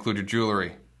 Can't include your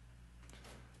jewelry.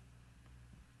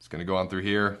 It's going to go on through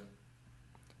here.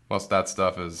 Most of that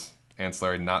stuff is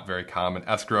ancillary, not very common.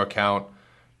 Escrow account.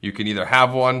 You can either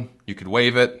have one, you could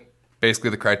waive it.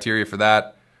 Basically the criteria for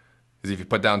that is if you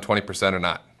put down 20% or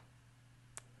not.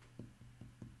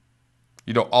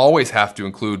 You don't always have to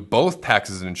include both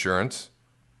taxes and insurance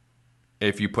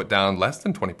if you put down less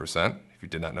than 20%, if you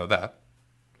did not know that.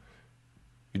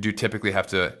 You do typically have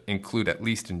to include at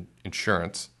least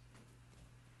insurance,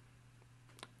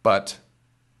 but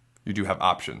you do have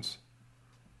options.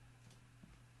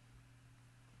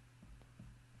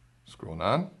 Scrolling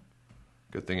on.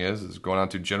 Good thing is going on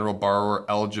to general borrower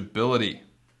eligibility.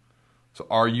 So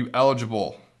are you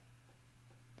eligible?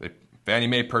 Fannie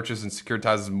Mae purchases and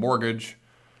securitizes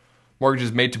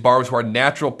mortgages made to borrowers who are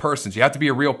natural persons. You have to be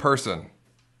a real person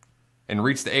and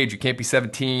reach the age. You can't be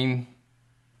 17.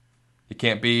 You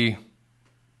can't be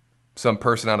some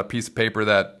person on a piece of paper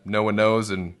that no one knows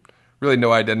and really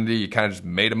no identity. You kind of just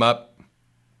made them up.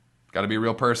 Got to be a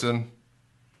real person.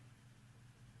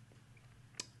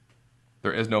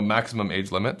 There is no maximum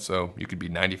age limit, so you could be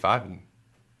 95 and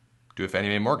do a Fannie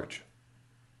Mae mortgage.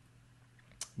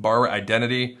 Borrower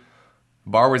identity.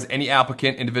 Borrower is any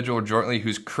applicant, individual or jointly,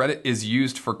 whose credit is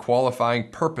used for qualifying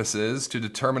purposes to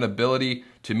determine ability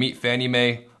to meet Fannie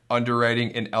Mae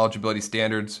underwriting and eligibility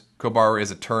standards. Co-borrower is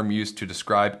a term used to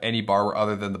describe any borrower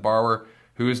other than the borrower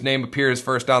whose name appears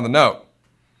first on the note.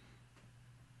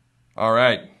 All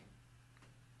right.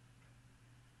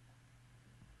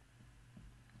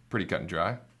 Pretty cut and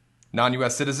dry.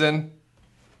 Non-U.S. citizen.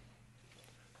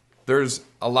 There's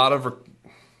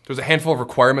a handful of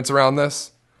requirements around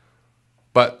this,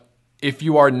 but if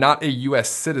you are not a U.S.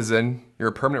 citizen, you're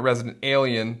a permanent resident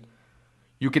alien,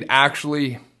 you can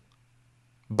actually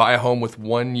buy a home with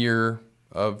 1 year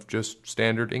of just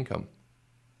standard income.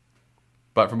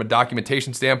 But from a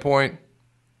documentation standpoint,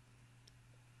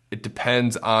 it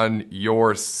depends on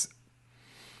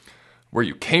where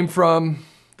you came from,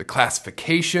 the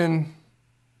classification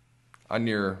on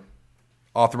your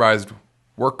authorized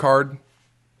work card.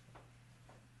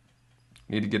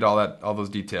 You need to get all those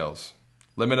details.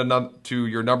 Limit to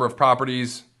your number of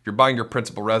properties. If you're buying your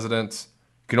principal residence,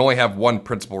 you can only have one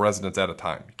principal residence at a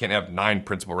time. You can't have 9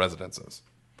 principal residences.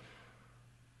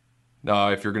 Now,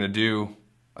 if you're going to do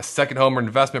a second home or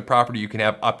investment property, you can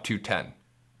have up to 10.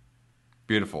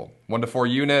 Beautiful. 1 to 4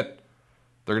 unit.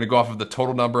 They're going to go off of the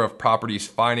total number of properties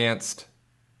financed.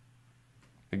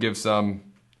 It gives some,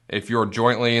 if you're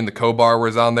jointly and the co-borrower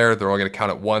is on there, they're only going to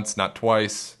count it once, not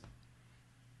twice.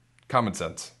 Common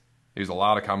sense. Use a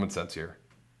lot of common sense here.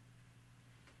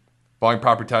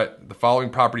 The following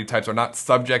property types are not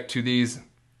subject to these: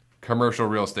 commercial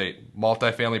real estate,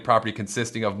 multifamily property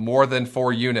consisting of more than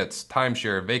 4 units,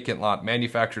 timeshare, vacant lot,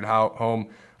 manufactured home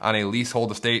on a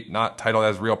leasehold estate not titled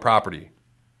as real property.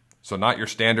 So not your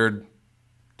standard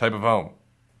type of home.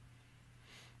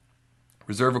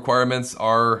 Reserve requirements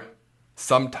are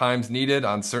sometimes needed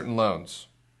on certain loans.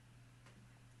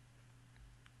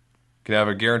 You can have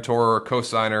a guarantor or a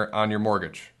cosigner on your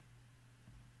mortgage.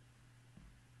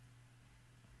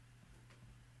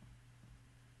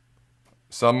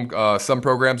 Some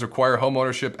programs require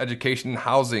homeownership, education, and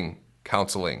housing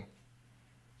counseling.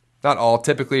 Not all.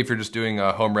 Typically, if you're just doing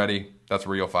home ready, that's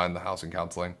where you'll find the housing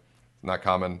counseling. It's not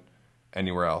common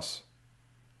anywhere else.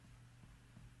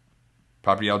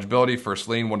 Property eligibility, first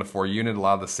lien, 1 to 4 unit, a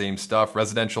lot of the same stuff.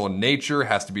 Residential in nature,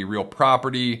 has to be real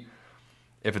property.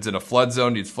 If it's in a flood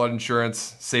zone, needs flood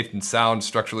insurance. Safe and sound,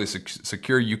 structurally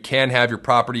secure. You can have your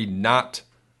property not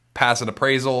pass an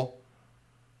appraisal.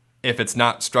 if it's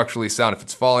not structurally sound, if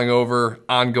it's falling over,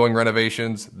 ongoing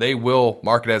renovations, they will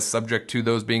mark it as subject to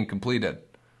those being completed.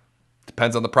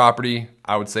 Depends on the property.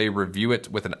 I would say review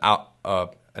it with an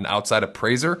outside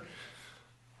appraiser.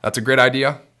 That's a great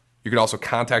idea. You can also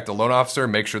contact a loan officer,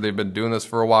 make sure they've been doing this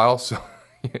for a while, so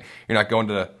you're not going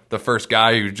to the first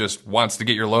guy who just wants to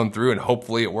get your loan through and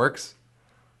hopefully it works.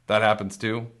 That happens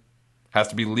too. Has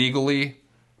to be legally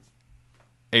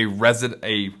a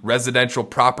residential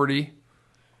property,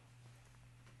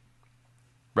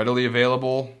 readily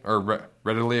available or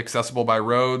readily accessible by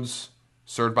roads,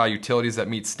 served by utilities that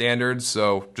meet standards.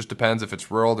 So just depends if it's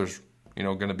rural. There's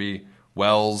going to be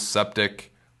wells,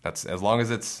 septic. That's as long as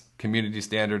it's community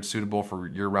standards, suitable for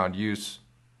year-round use.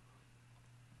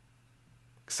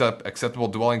 Acceptable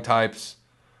dwelling types,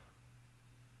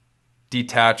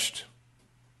 detached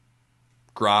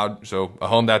garage, so a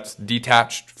home that's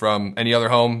detached from any other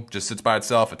home, just sits by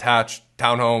itself, attached,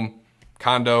 townhome,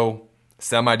 condo,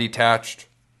 semi-detached,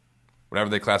 whatever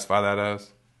they classify that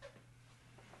as.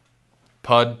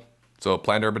 PUD, so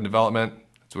planned urban development.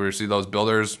 That's where you see those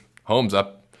builders, homes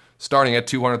up, starting at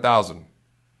 $200,000.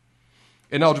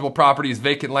 Ineligible properties,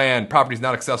 vacant land, properties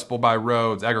not accessible by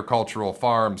roads, agricultural,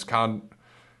 farms, condo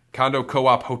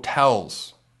co-op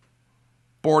hotels,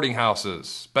 boarding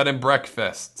houses, bed and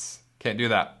breakfasts. Can't do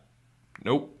that.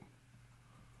 Nope.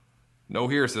 No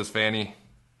here, says Fannie.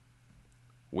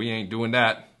 We ain't doing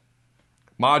that.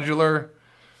 Modular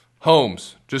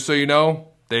homes, just so you know,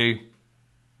 they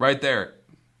right there.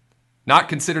 Not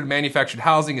considered manufactured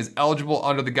housing is eligible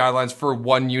under the guidelines for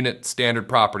 1-unit standard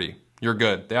property. You're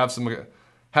good. They have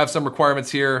some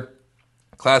requirements here.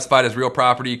 Classified as real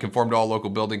property, conform to all local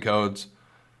building codes.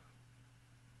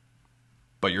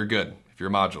 But you're good if you're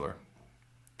modular.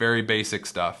 Very basic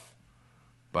stuff.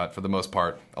 But for the most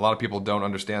part, a lot of people don't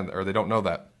understand or they don't know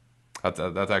that. That's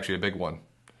actually a big one.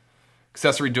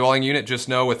 Accessory dwelling unit, just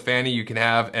know with Fannie you can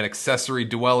have an accessory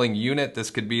dwelling unit. This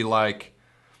could be like,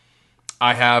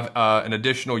 I have an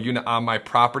additional unit on my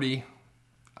property.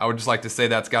 I would just like to say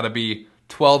that's got to be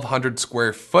 1,200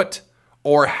 square foot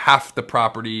or half the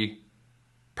property,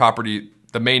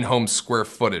 the main home square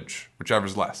footage,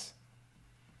 whichever's less.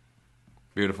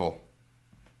 Beautiful.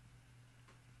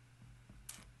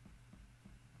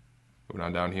 Moving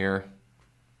on down here.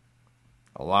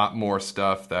 A lot more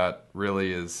stuff that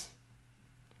really is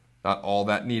not all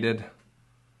that needed.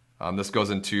 This goes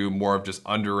into more of just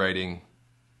underwriting,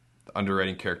 the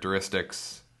underwriting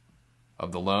characteristics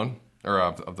of the loan, or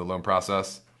of the loan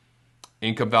process.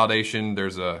 Income validation,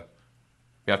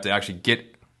 you have to actually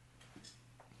get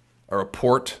a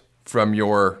report from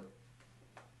your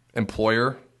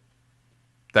employer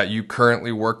that you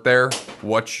currently work there,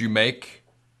 what you make.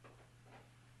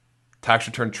 Tax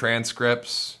return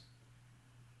transcripts,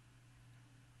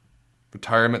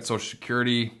 retirement, Social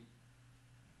Security,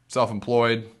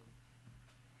 self-employed.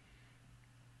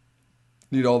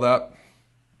 Need all that.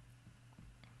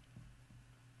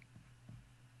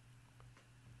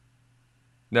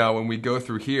 Now, when we go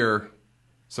through here,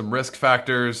 some risk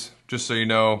factors, just so you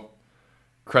know,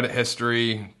 credit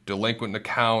history, delinquent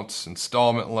accounts,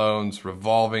 installment loans,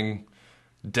 revolving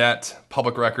debt,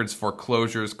 public records,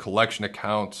 foreclosures, collection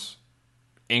accounts,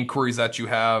 inquiries that you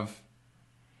have.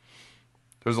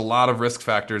 There's a lot of risk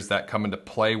factors that come into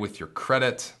play with your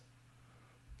credit.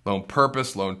 Loan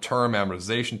purpose, loan term,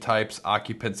 amortization types,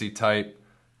 occupancy type.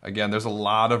 Again, there's a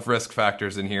lot of risk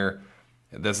factors in here.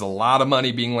 There's a lot of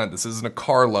money being lent. This isn't a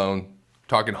car loan. We're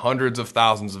talking hundreds of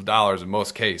thousands of dollars in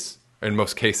most cases. I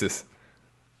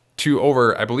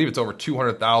believe it's over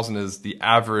 200,000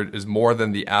 is more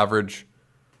than the average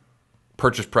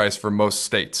purchase price for most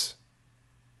states.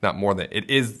 Not more than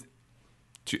it's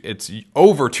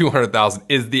over 200,000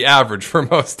 is the average for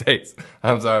most states.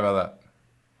 I'm sorry about that.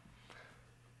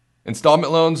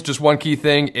 Installment loans, just one key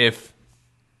thing. If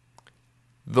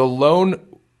the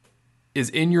loan is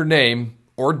in your name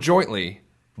or jointly,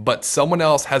 but someone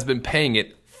else has been paying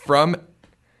it from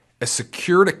a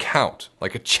secured account,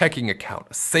 like a checking account,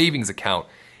 a savings account,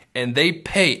 and they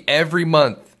pay every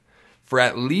month for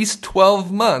at least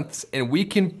 12 months, and we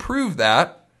can prove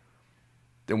that,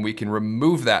 then we can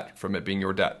remove that from it being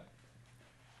your debt.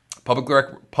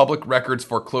 Public records,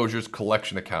 foreclosures,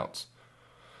 collection accounts.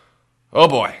 Oh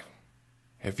boy.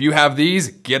 If you have these,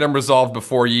 get them resolved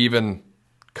before you even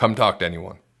come talk to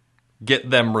anyone. Get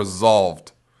them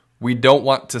resolved. We don't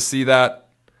want to see that.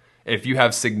 If you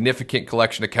have significant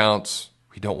collection accounts,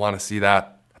 we don't want to see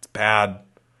that. That's bad.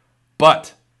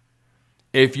 But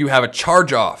if you have a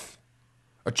charge-off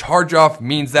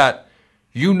means that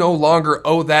you no longer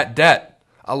owe that debt.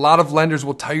 A lot of lenders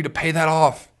will tell you to pay that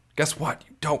off. Guess what?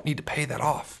 You don't need to pay that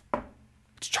off.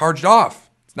 It's charged off.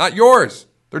 It's not yours.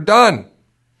 They're done.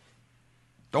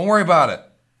 Don't worry about it.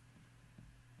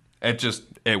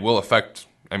 It will affect,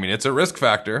 it's a risk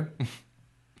factor.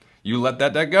 You let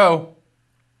that debt go.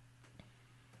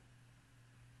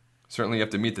 Certainly you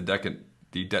have to meet the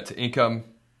debt to income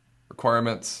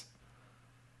requirements.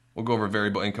 We'll go over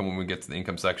variable income when we get to the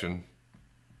income section.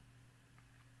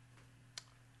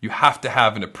 You have to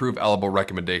have an approved eligible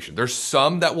recommendation. There's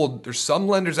some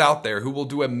lenders out there who will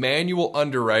do a manual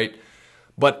underwrite,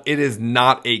 but it is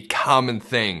not a common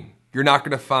thing. You're not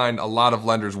going to find a lot of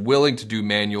lenders willing to do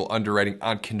manual underwriting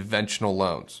on conventional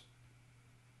loans.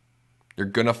 You're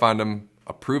going to find them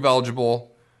approve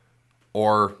eligible,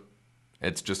 or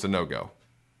it's just a no-go.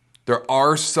 There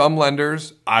are some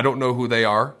lenders, I don't know who they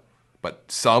are,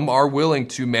 but some are willing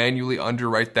to manually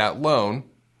underwrite that loan.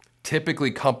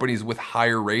 Typically, companies with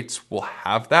higher rates will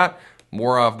have that,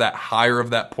 more of that higher of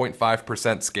that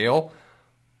 0.5% scale,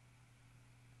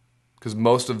 because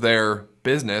most of their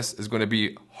business is going to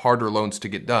be harder loans to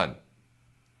get done.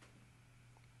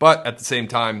 But at the same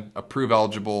time, approve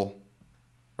eligible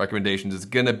recommendations is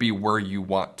going to be where you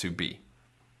want to be.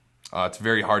 It's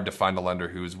very hard to find a lender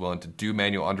who is willing to do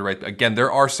manual underwrite. Again,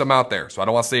 there are some out there, so I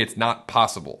don't want to say it's not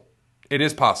possible. It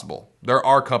is possible. There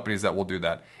are companies that will do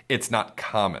that. It's not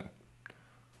common.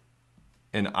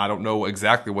 And I don't know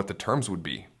exactly what the terms would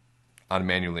be on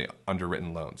manually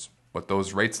underwritten loans, what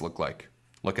those rates look like.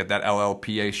 Look at that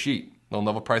LLPA sheet, loan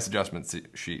level price adjustment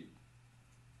sheet.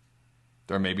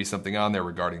 There may be something on there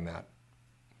regarding that.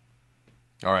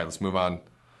 All right, let's move on.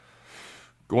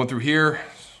 Going through here,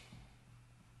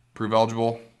 prove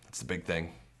eligible, that's the big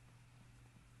thing.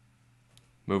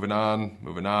 Moving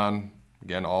on.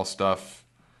 Again, all stuff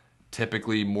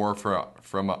typically more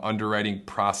from an underwriting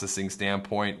processing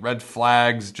standpoint. Red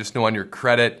flags, just know on your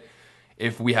credit.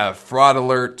 If we have fraud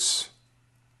alerts,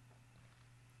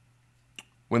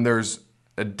 when there's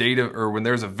a data, or when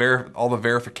there's all the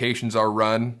verifications are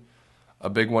run, a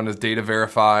big one is data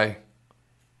verify,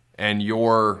 and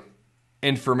your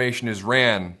information is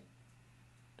ran,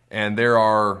 and there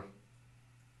are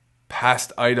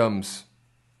past items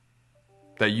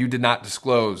that you did not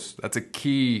disclose. That's a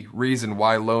key reason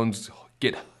why loans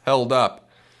get held up.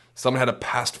 Someone had a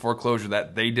past foreclosure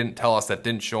that they didn't tell us, that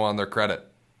didn't show on their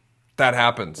credit. That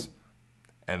happens.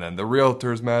 And then the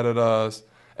realtor's mad at us.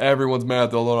 Everyone's mad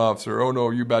at the loan officer. Oh no,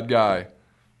 you bad guy.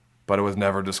 But it was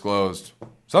never disclosed.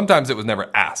 Sometimes it was never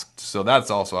asked. So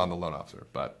that's also on the loan officer.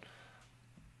 But,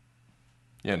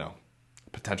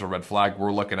 potential red flag,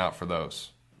 we're looking out for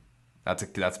those.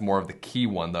 That's more of the key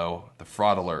one though, the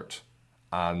fraud alert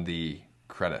on the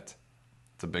credit.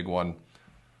 It's a big one.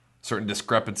 Certain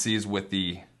discrepancies with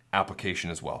the application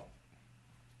as well.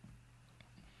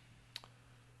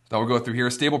 Now we'll go through here.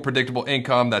 Stable, predictable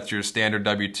income. That's your standard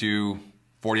W-2,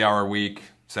 40-hour week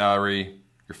salary.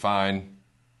 You're fine.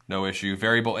 No issue.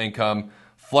 Variable income.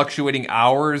 Fluctuating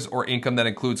hours or income that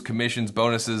includes commissions,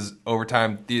 bonuses,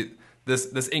 overtime.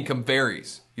 This income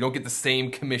varies. You don't get the same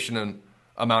commission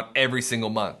amount every single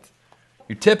month.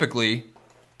 You typically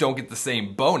don't get the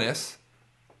same bonus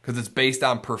because it's based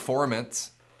on performance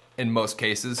in most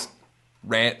cases.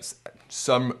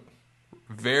 Some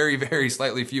very, very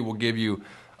slightly few will give you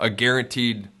a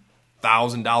guaranteed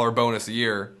 $1,000 bonus a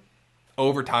year.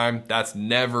 Overtime, that's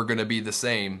never going to be the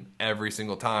same every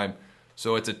single time.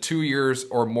 So it's a 2 years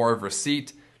or more of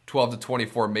receipt. 12 to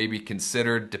 24 may be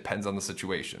considered, depends on the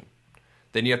situation.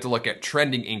 Then you have to look at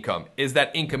trending income. Is that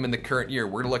income in the current year?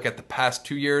 We're going to look at the past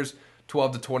 2 years,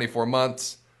 12 to 24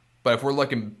 months. But if we're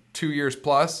looking 2 years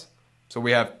plus, so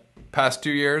we have past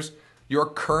 2 years, your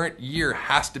current year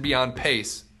has to be on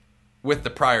pace with the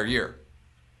prior year.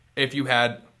 If you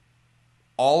had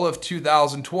all of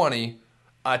 2020,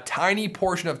 a tiny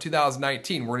portion of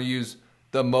 2019, we're going to use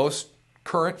the most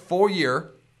current full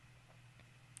year,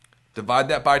 divide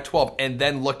that by 12, and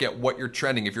then look at what you're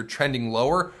trending. If you're trending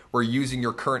lower, we're using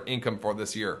your current income for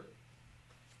this year.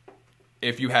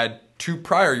 If you had 2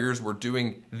 prior years, we're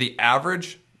doing the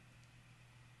average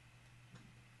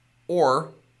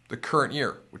or the current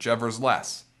year, whichever is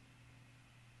less.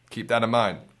 Keep that in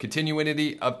mind.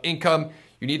 Continuity of income,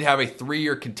 you need to have a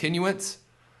 3-year continuance,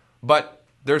 but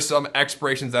there's some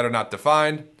expirations that are not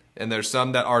defined, and there's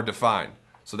some that are defined.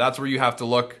 So that's where you have to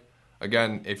look.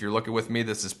 Again, if you're looking with me,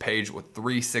 this is page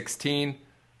 316.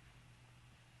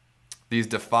 These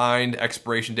defined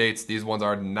expiration dates, these ones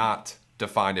are not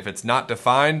defined. If it's not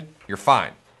defined, you're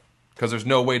fine, because there's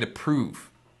no way to prove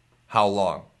how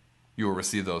long you will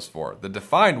receive those for. The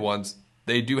defined ones,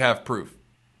 they do have proof.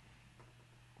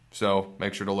 So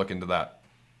make sure to look into that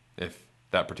if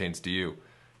that pertains to you.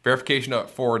 Verification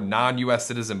for non-U.S.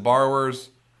 citizen borrowers.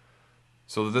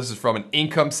 So this is from an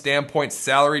income standpoint,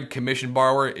 salaried, commission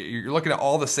borrower. You're looking at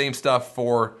all the same stuff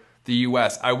for the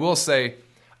U.S. I will say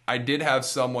I did have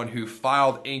someone who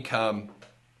filed income,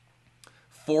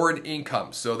 foreign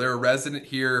income. So they're a resident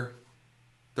here.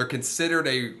 They're considered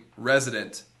a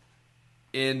resident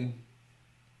in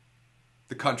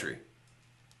the country.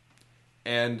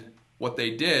 And what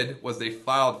they did was they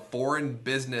filed a foreign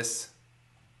business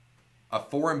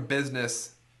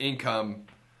income.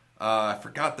 I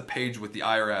forgot the page with the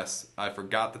IRS. I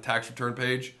forgot the tax return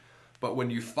page. But when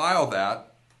you file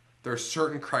that, there's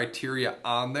certain criteria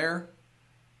on there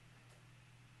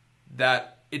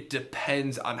that it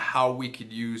depends on how we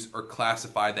could use or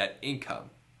classify that income.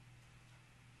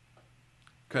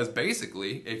 Because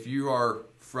basically, if your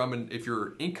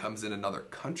income's in another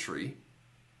country,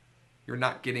 you're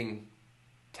not getting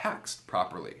taxed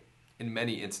properly in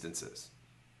many instances.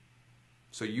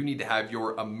 So you need to have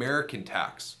your American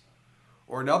tax.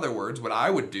 Or in other words, what I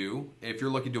would do, if you're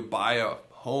looking to buy a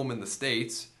home in the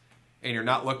States and you're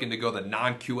not looking to go the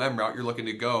non-QM route, you're looking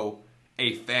to go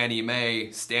a Fannie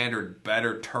Mae standard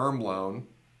better term loan,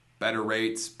 better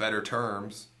rates, better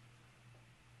terms,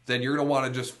 then you're going to want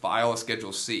to just file a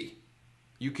Schedule C.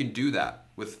 You can do that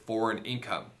with foreign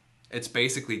income. It's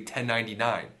basically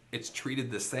 1099. It's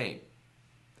treated the same.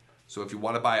 So if you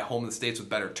want to buy a home in the States with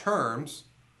better terms,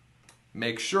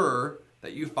 make sure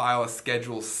that you file a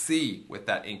Schedule C with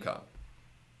that income.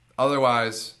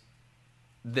 Otherwise,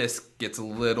 this gets a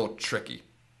little tricky.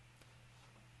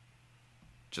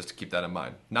 Just to keep that in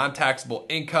mind. Non-taxable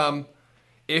income,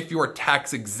 if your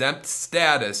tax exempt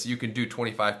status, you can do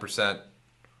 25%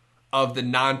 of the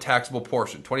non-taxable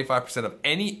portion. 25% of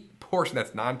any portion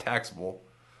that's non-taxable.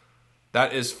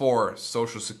 That is for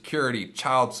Social Security,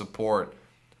 child support,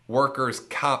 workers'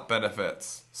 comp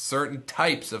benefits, certain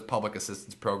types of public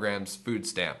assistance programs, food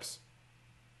stamps.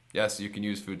 Yes, you can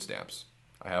use food stamps.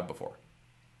 I have before.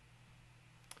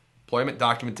 Employment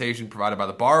documentation provided by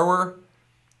the borrower,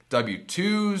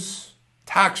 W-2s,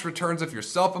 tax returns if you're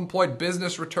self-employed,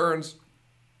 business returns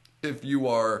if you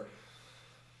own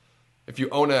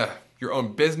your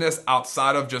own business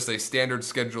outside of just a standard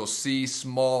Schedule C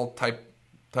small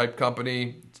type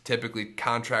company. It's typically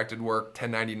contracted work,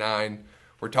 1099.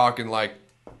 We're talking like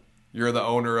you're the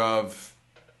owner of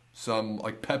some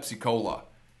like Pepsi Cola.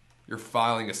 You're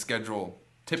filing a schedule,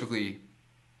 typically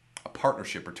a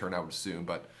partnership return, I would assume,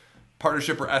 but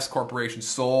partnership or S corporation,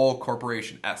 sole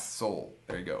corporation, S, sole.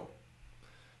 There you go.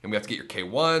 And we have to get your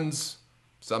K-1s.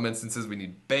 Some instances we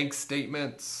need bank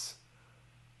statements.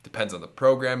 Depends on the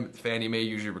program. Fannie Mae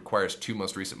usually requires 2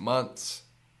 most recent months.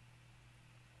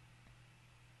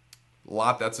 A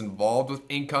lot that's involved with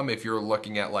income if you're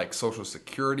looking at like Social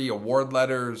Security, award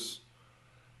letters.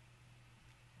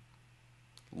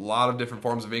 A lot of different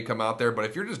forms of income out there. But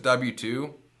if you're just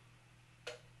W-2,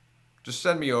 just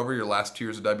send me over your last 2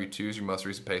 years of W-2s, your most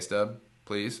recent pay stub,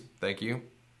 please. Thank you.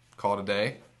 Call it a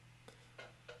day.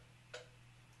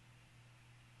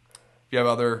 If you have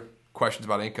other questions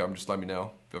about income, just let me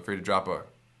know. Feel free to drop a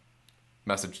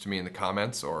message to me in the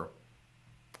comments or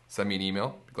send me an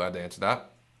email. Be glad to answer that.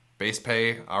 Base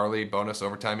pay, hourly, bonus,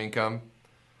 overtime income.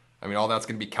 I mean, all that's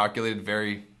going to be calculated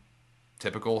very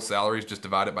typical. Salaries, just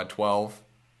divide it by 12.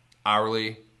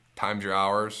 Hourly, times your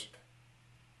hours.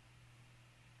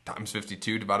 Times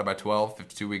 52 divided by 12,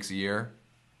 52 weeks a year.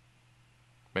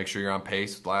 Make sure you're on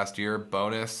pace with last year.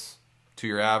 Bonus,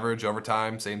 2-year average,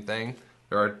 overtime, same thing.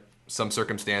 There are some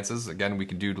circumstances, again, we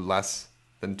can do less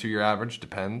than 2-year average,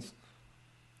 depends.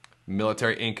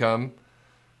 Military income.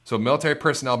 So military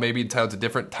personnel may be entitled to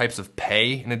different types of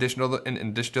pay in addition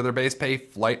to their base pay,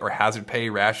 flight or hazard pay,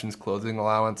 rations, clothing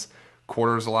allowance,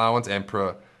 quarters allowance, and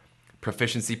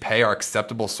proficiency pay are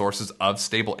acceptable sources of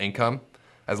stable income,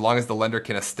 as long as the lender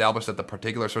can establish that the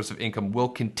particular source of income will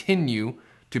continue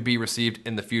to be received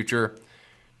in the future.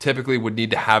 Typically would need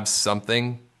to have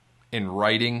something in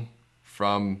writing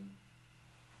from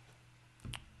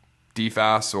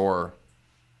DFAS or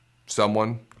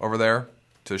someone over there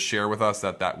to share with us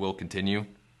that that will continue.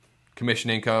 Commission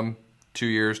income, 2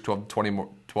 years, 12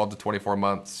 to 24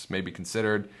 months may be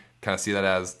considered. Kind of see that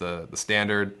as the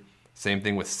standard. Same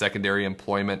thing with secondary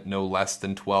employment, no less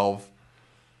than 12.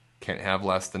 Can't have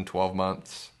less than 12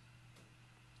 months.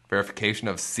 Verification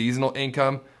of seasonal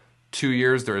income, 2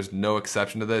 years. There is no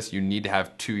exception to this. You need to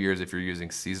have 2 years if you're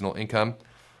using seasonal income.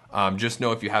 Just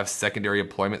know if you have secondary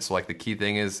employment, so like the key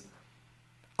thing is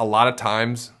a lot of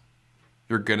times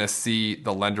you're gonna see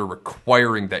the lender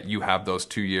requiring that you have those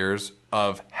 2 years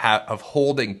of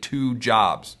holding 2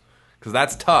 jobs, because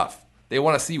that's tough. They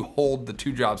want to see you hold the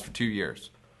 2 jobs for 2 years.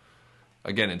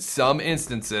 Again, in some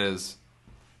instances,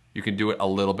 You can do it a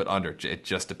little bit under. It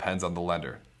just depends on the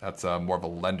lender. That's more of a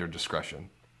lender discretion.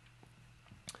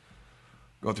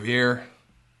 Go through here.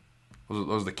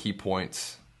 Those are the key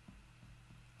points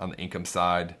on the income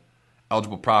side.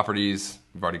 Eligible properties,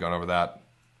 we've already gone over that.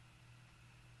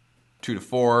 2 to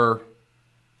 4,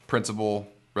 principal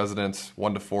residence.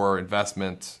 1 to 4,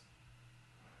 investment.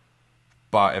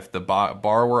 But if the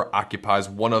borrower occupies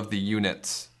one of the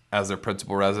units as their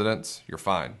principal residence, you're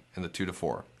fine in the 2 to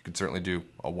 4. You can certainly do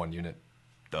a 1 unit.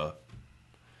 Duh.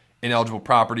 Ineligible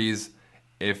properties,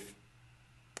 if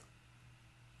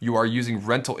you are using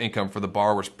rental income for the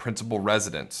borrower's principal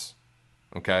residence,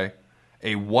 okay?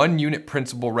 A 1 unit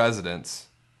principal residence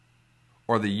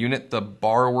or the unit the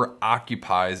borrower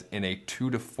occupies in a 2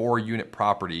 to 4 unit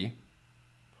property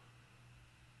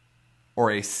or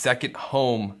a second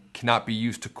home cannot be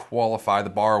used to qualify the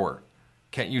borrower.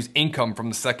 Can't use income from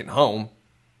the second home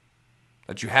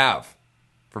that you have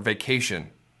for vacation.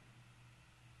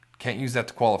 Can't use that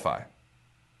to qualify.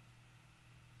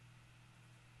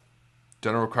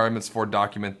 General requirements for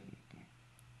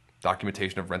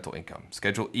documentation of rental income.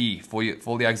 Schedule E,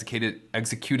 fully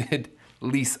executed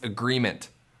lease agreement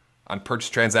on purchase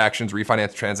transactions,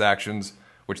 refinance transactions,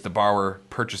 which the borrower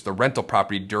purchased the rental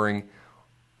property during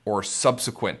or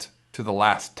subsequent to the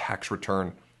last tax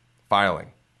return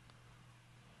filing.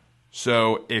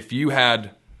 So if you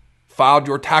had filed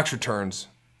your tax returns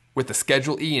with the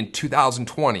Schedule E in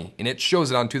 2020 and it shows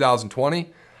it on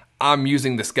 2020, I'm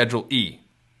using the Schedule E.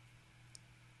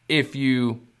 If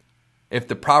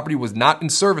the property was not in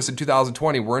service in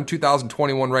 2020, we're in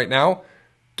 2021 right now,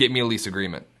 get me a lease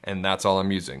agreement. And that's all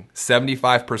I'm using.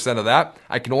 75% of that,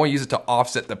 I can only use it to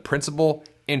offset the principal,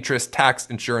 interest, tax,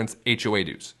 insurance, HOA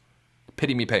dues.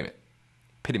 Pity me payment.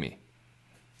 Pity me.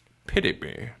 Pity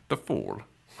me, the fool.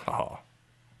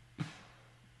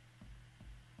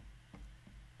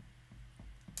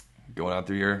 Going out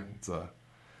through here, it's a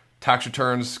tax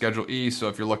returns, Schedule E. So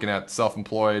if you're looking at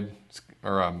self-employed,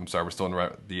 or I'm sorry, we're still in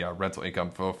the rental income.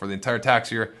 For the entire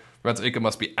tax year, rental income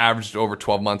must be averaged over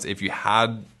 12 months. If you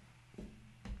had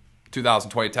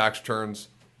 2020 tax returns,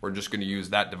 we're just going to use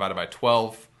that divided by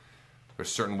 12. There's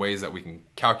certain ways that we can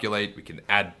calculate. We can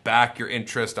add back your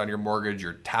interest on your mortgage,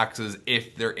 your taxes,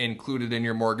 if they're included in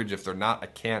your mortgage. If they're not, I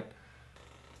can't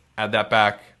add that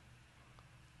back.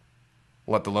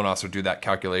 We'll let the loan officer do that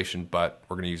calculation, but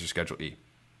we're going to use your Schedule E.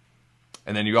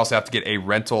 And then you also have to get a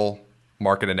rental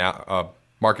market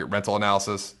rental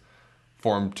analysis,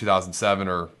 Form 2007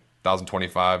 or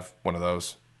 1025, one of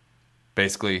those.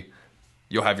 Basically,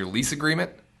 you'll have your lease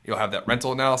agreement, you'll have that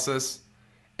rental analysis,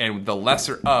 and the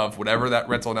lesser of whatever that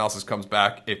rental analysis comes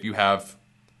back, if you have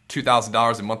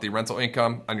 $2,000 in monthly rental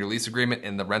income on your lease agreement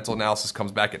and the rental analysis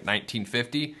comes back at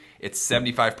 $1,950, it's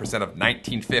 75% of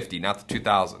 $1,950, not the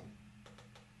 $2,000.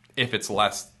 If it's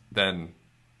less than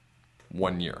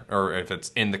 1 year, or if it's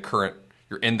in the current,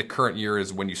 you're in the current year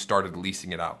is when you started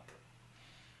leasing it out.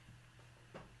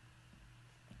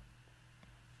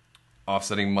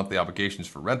 Offsetting monthly obligations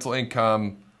for rental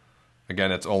income.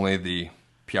 Again, it's only the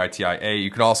PITIA.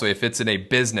 You can also, if it's in a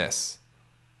business,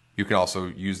 you can also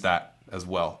use that as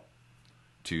well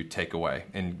to take away.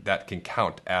 And that can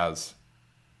count as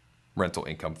rental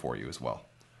income for you as well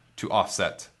to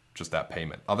offset just that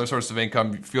payment. Other sources of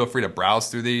income, feel free to browse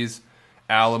through these.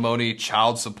 Alimony,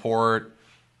 child support.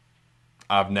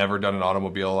 I've never done an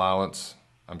automobile allowance.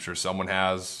 I'm sure someone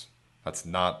has. That's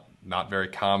not very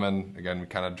common. Again, we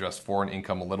kind of address foreign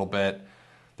income a little bit.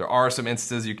 There are some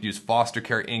instances you can use foster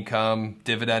care income.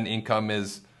 Dividend income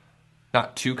is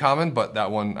not too common, but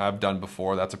that one I've done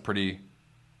before.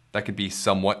 That could be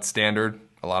somewhat standard.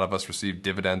 A lot of us receive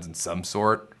dividends in some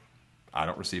sort. I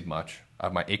don't receive much. I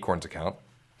have my Acorns account.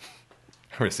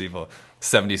 I received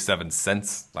 77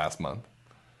 cents last month.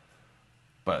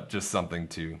 But just something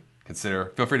to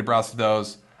consider. Feel free to browse through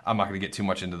those. I'm not going to get too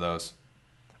much into those.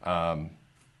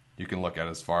 You can look at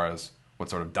as far as what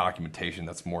sort of documentation.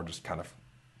 That's more just kind of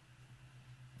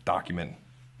document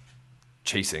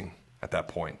chasing at that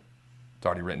point. It's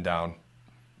already written down.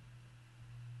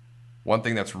 One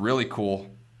thing that's really cool,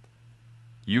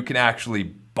 you can actually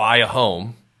buy a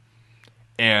home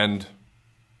and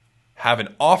have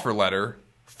an offer letter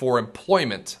for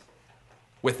employment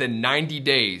within 90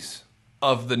 days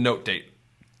of the note date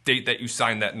that you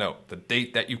sign that note, the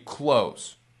date that you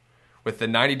close.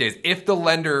 Within 90 days, if the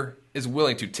lender is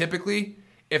willing to. Typically,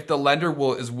 if the lender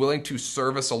is willing to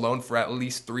service a loan for at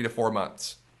least 3 to 4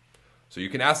 months. So you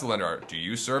can ask the lender, do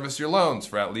you service your loans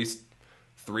for at least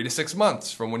 3 to 6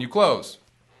 months from when you close?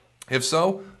 If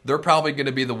so, they're probably going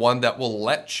to be the one that will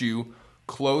let you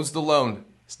close the loan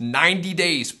 90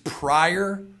 days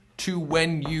prior to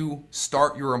when you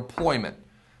start your employment.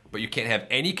 but you can't have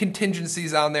any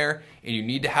contingencies on there, and you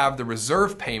need to have the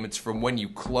reserve payments from when you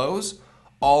close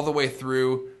all the way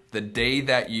through the day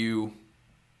that you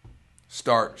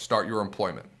start your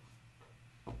employment.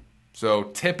 So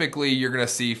typically you're going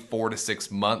to see 4 to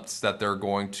 6 months that they're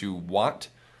going to want.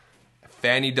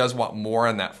 Fannie does want more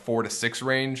in that 4 to 6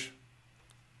 range.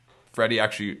 Freddie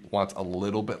actually wants a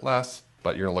little bit less,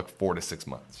 but you're going to look 4 to 6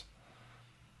 months.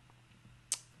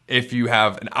 If you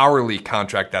have an hourly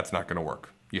contract, that's not going to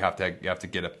work. You have to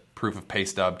get a proof of pay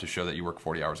stub to show that you work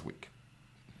 40 hours a week.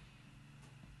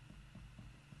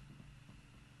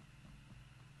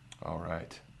 All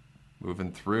right.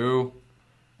 Moving through,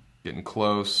 getting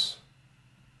close.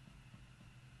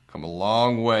 Come a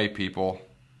long way, people.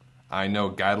 I know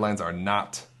guidelines are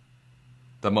not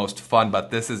the most fun,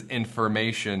 but this is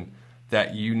information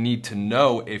that you need to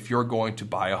know if you're going to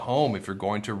buy a home, if you're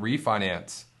going to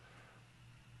refinance.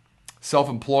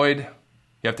 Self-employed,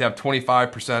 you have to have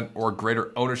 25% or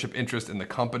greater ownership interest in the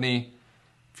company.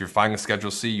 If you're filing a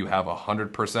Schedule C, you have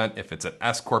 100%. If it's an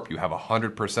S-Corp, you have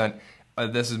 100%.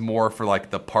 This is more for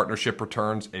like the partnership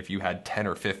returns. If you had 10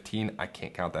 or 15, I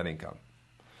can't count that income.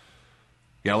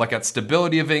 You gotta look at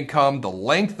stability of income, the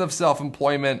length of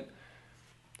self-employment.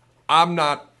 I'm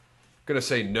not gonna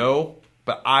say no,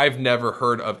 but I've never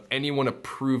heard of anyone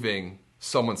approving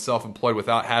someone self-employed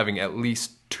without having at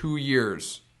least 2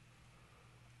 years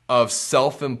of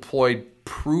self-employed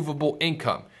provable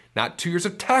income. Not 2 years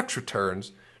of tax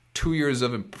returns, 2 years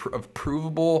of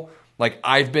provable, like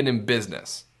I've been in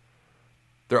business.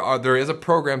 There is a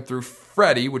program through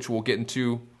Freddie, which we'll get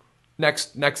into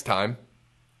next time,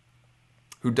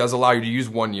 who does allow you to use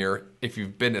 1 year if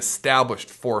you've been established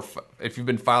if you've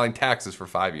been filing taxes for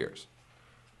 5 years.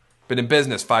 Been in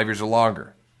business 5 years or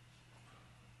longer.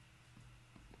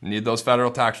 Need those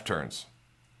federal tax returns.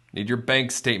 Need your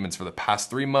bank statements for the past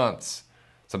 3 months.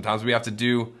 Sometimes we have to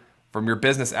do, from your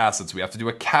business assets, we have to do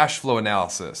a cash flow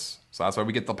analysis. So that's why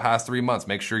we get the past 3 months.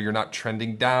 Make sure you're not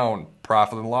trending down.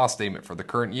 Profit and loss statement for the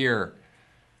current year.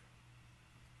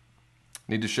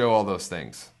 Need to show all those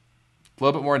things. A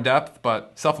little bit more in depth,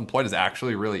 but self-employed is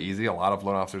actually really easy. A lot of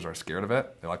loan officers are scared of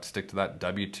it. They like to stick to that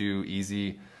W-2,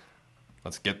 easy.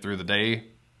 Let's get through the day.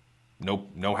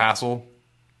 No hassle.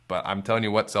 But I'm telling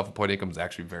you what, self-employed income is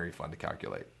actually very fun to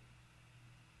calculate.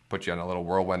 Put you on a little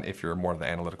whirlwind if you're more of the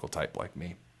analytical type like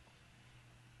me.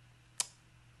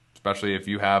 Especially if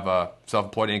you have a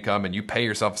self-employed income and you pay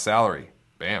yourself a salary.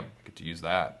 Bam, get to use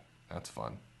that. That's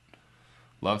fun.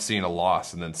 Love seeing a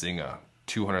loss and then seeing a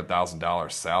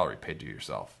 $200,000 salary paid to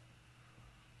yourself.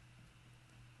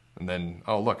 And then,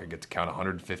 oh look, I get to count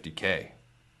 150K.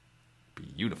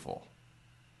 Beautiful.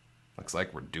 Looks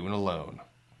like we're doing a loan.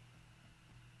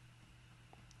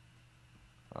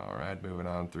 All right, moving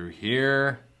on through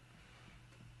here.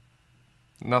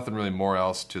 Nothing really more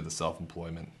else to the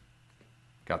self-employment.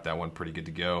 Got that one pretty good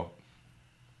to go.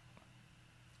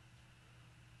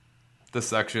 This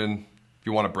section, if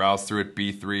you want to browse through it,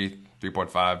 B3,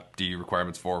 3.5, D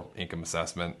requirements for income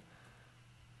assessment.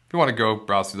 If you want to go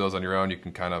browse through those on your own, you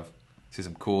can kind of see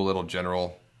some cool little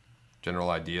general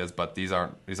ideas, but these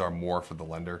are more for the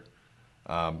lender.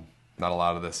 Not a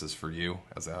lot of this is for you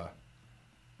as a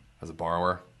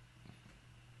borrower.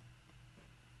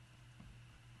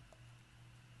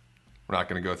 We're not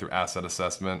going to go through asset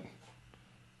assessment.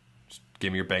 Just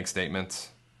give me your bank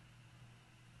statements.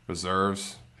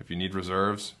 Reserves, if you need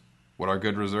reserves. What are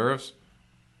good reserves?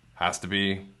 Has to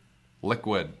be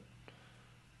liquid.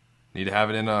 Need to have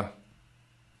it in a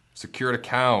secured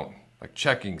account, like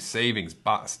checking, savings,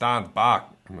 bonds, why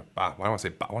do I want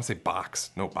to say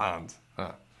box, no bonds.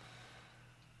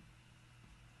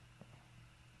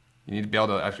 You need to be able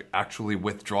to actually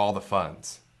withdraw the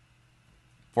funds.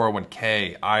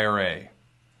 401k, IRA.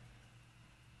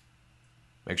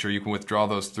 Make sure you can withdraw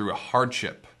those through a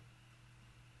hardship.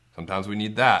 Sometimes we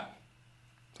need that.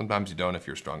 Sometimes you don't if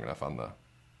you're strong enough on the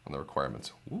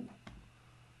requirements. Ooh,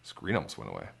 screen almost went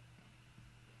away.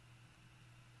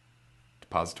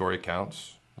 Depository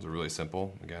accounts. Those are really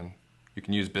simple. Again, you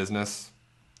can use business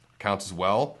accounts as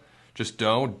well. Just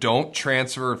don't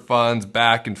transfer funds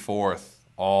back and forth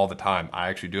all the time. I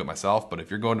actually do it myself, but if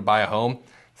you're going to buy a home,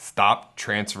 stop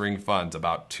transferring funds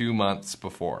about 2 months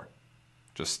before.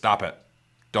 Just stop it.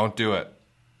 Don't do it.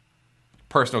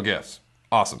 Personal gifts.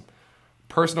 Awesome.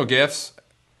 Personal gifts.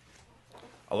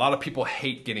 A lot of people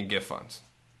hate getting gift funds.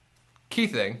 Key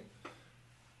thing,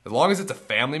 as long as it's a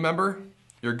family member,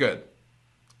 you're good.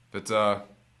 If it's a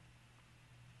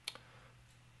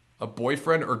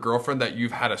boyfriend or girlfriend that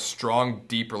you've had a strong,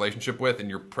 deep relationship with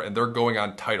and they're going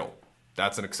on title,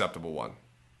 that's an acceptable one.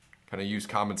 Kind of use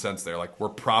common sense there. Like we're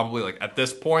probably like at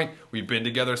this point, we've been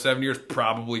together 7 years,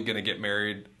 probably going to get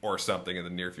married or something in the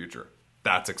near future.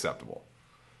 That's acceptable.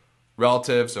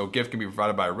 Relative, so a gift can be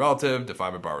provided by a relative,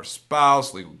 defined by borrower's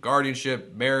spouse, legal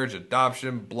guardianship, marriage,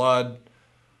 adoption, blood,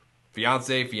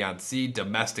 fiance, fiancée,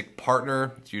 domestic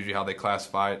partner. It's usually how they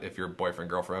classify it if you're boyfriend,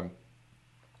 girlfriend,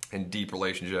 in deep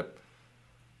relationship.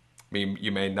 I mean,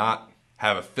 you may not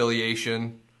have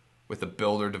affiliation with a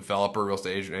builder, developer, real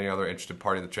estate agent, or any other interested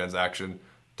party in the transaction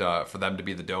for them to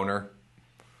be the donor.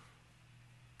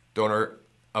 Donor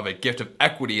of a gift of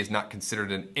equity is not considered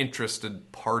an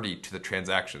interested party to the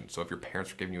transaction. So if your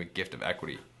parents are giving you a gift of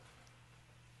equity,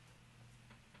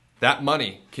 that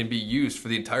money can be used for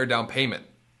the entire down payment.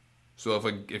 So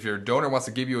if your donor wants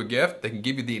to give you a gift, they can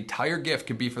give you the entire gift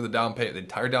can be for the down payment, the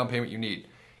entire down payment you need.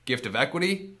 Gift of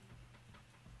equity,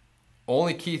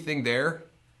 only key thing there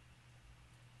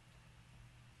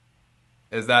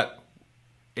is that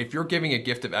if you're giving a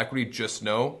gift of equity, just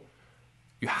know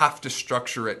you have to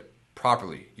structure it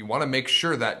properly. You want to make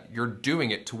sure that you're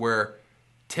doing it to where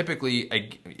typically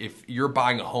if you're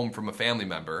buying a home from a family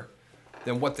member,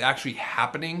 then what's actually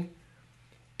happening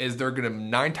is they're going to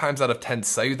 9 times out of 10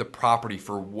 sell you the property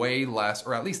for way less,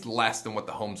 or at least less than what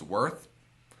the home's worth.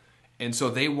 And so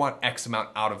they want X amount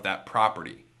out of that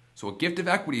property. So a gift of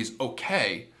equity is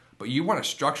okay, but you want to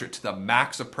structure it to the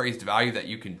max appraised value that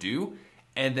you can do,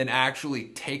 and then actually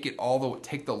take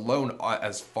the loan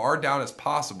as far down as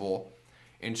possible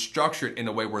and structure it in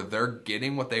a way where they're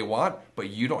getting what they want, but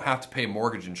you don't have to pay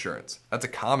mortgage insurance. That's a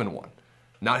common one.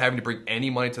 Not having to bring any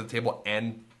money to the table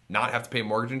and not have to pay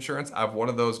mortgage insurance. I have one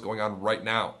of those going on right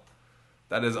now.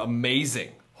 That is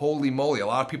amazing. Holy moly. A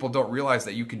lot of people don't realize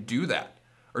that you can do that.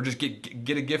 Or just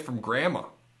get a gift from grandma,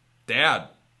 dad,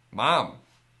 mom.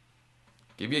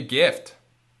 Give you a gift.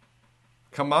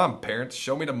 Come on, parents,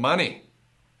 show me the money.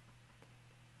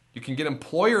 You can get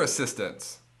employer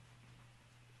assistance.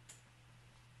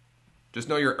 Just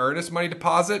know your earnest money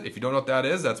deposit. If you don't know what that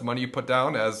is, that's money you put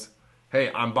down as, hey,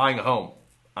 I'm buying a home.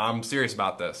 I'm serious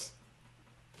about this.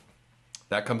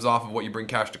 That comes off of what you bring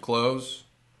cash to close.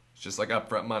 It's just like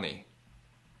upfront money.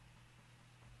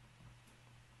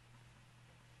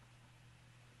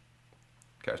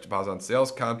 Cash deposit on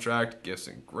sales contract, gifts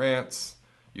and grants.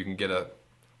 You can get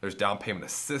there's down payment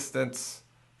assistance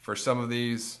for some of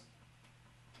these.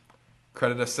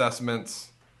 Credit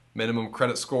assessments, minimum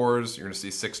credit scores, you're going to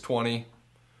see 620.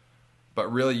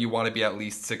 But really you want to be at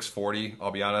least 640.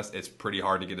 I'll be honest, it's pretty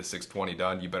hard to get a 620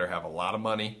 done. You better have a lot of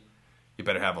money. You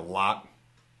better have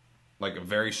a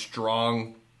very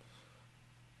strong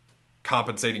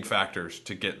compensating factors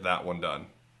to get that one done.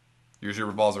 Usually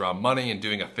revolves around money and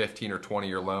doing a 15 or 20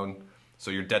 year loan.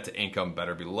 So your debt to income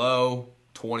better be low,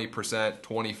 20%,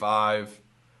 25,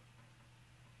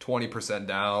 20%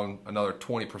 down, another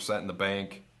 20% in the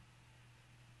bank.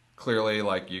 Clearly,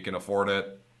 like you can afford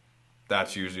it.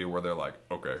 That's usually where they're like,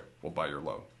 okay, we'll buy your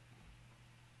loan.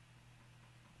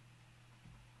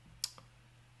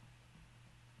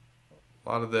 A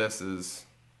lot of this is,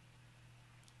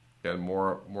 again,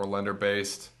 more lender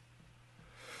based.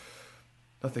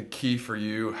 Nothing key for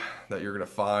you that you're going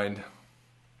to find.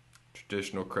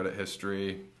 Traditional credit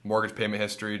history, mortgage payment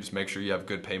history. Just make sure you have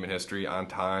good payment history on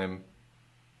time.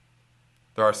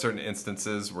 There are certain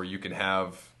instances where you can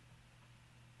have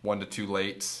 1 to 2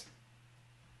 lates.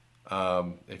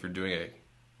 If you're doing a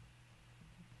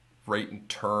rate and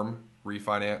term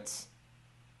refinance.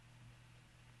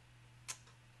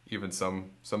 Even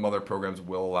some other programs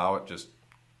will allow it, just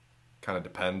kind of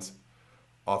depends.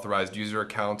 Authorized user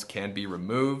accounts can be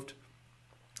removed.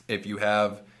 If you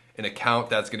have an account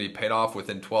that's going to be paid off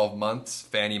within 12 months,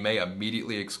 Fannie Mae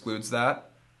immediately excludes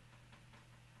that.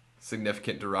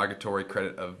 Significant derogatory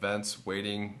credit events,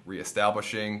 waiting,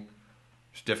 reestablishing.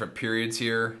 There's different periods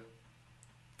here.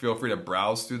 Feel free to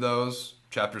browse through those.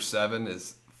 Chapter 7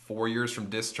 is 4 years from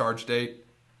discharge date.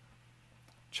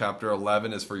 Chapter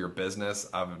 11 is for your business.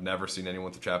 I've never seen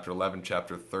anyone through Chapter 11.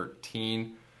 Chapter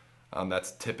 13,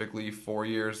 that's typically 4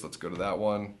 years. Let's go to that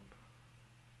one.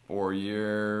 4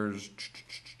 years,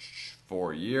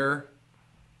 4 year.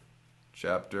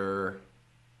 Chapter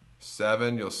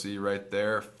 7, you'll see right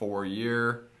there, 4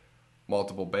 year.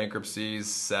 Multiple bankruptcies,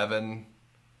 7.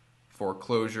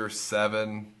 Foreclosure,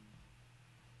 7.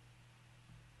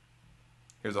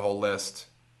 Here's a whole list.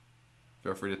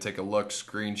 Feel free to take a look,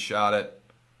 screenshot it.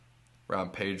 We're on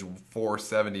page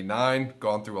 479.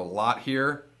 Gone through a lot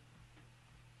here.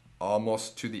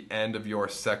 Almost to the end of your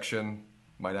section.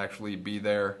 Might actually be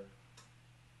there.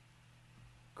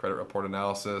 Credit report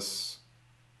analysis.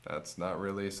 That's not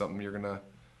really something you're going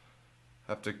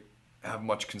to have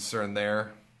much concern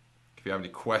there. If you have any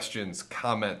questions,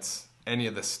 comments, any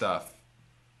of this stuff,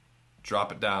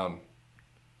 drop it down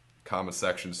comment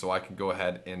section so I can go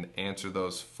ahead and answer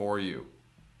those for you.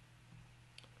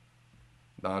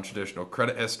 Non-traditional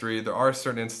credit history. There are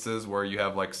certain instances where you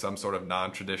have like some sort of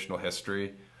non-traditional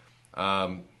history.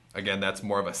 Again, that's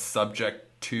more of a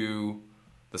subject to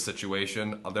the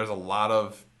situation. There's a lot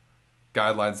of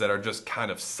guidelines that are just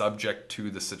kind of subject to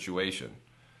the situation,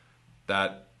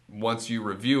 that once you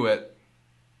review it,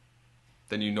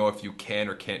 then you know if you can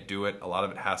or can't do it. A lot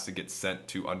of it has to get sent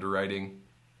to underwriting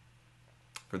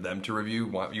for them to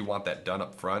review. You want that done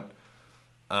up front.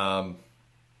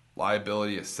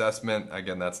 Liability assessment,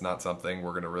 again, that's not something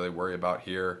we're going to really worry about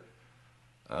here.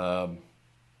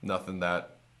 Nothing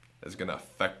that is going to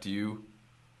affect you.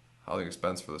 Housing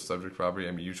expense for the subject property.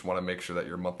 I mean, you just want to make sure that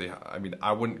your monthly, I mean,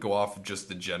 I wouldn't go off of just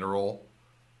the general.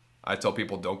 I tell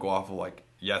people don't go off of like,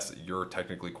 yes, you're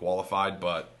technically qualified,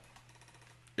 but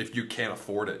if you can't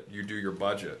afford it, you do your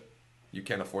budget. You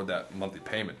can't afford that monthly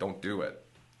payment, don't do it.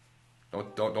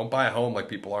 Don't buy a home like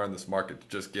people are in this market to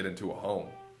just get into a home.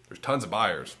 There's tons of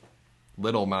buyers,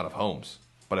 little amount of homes.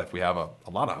 But if we have a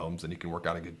lot of homes, then you can work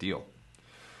out a good deal.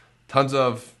 Tons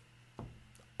of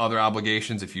other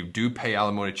obligations. If you do pay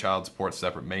alimony, child support,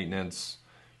 separate maintenance,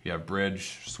 you have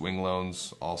bridge, swing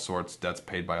loans, all sorts, debts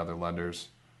paid by other lenders.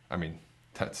 I mean,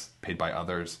 debts paid by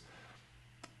others.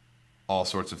 All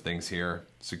sorts of things here.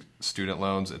 Student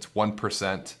loans, it's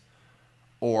 1%.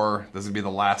 Or, this would be the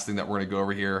last thing that we're going to go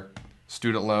over here.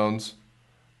 Student loans.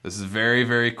 This is very,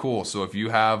 very cool. So if you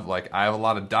have, like, I have a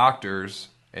lot of doctors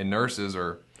and nurses,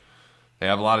 or they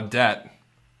have a lot of debt,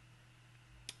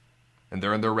 and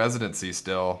they're in their residency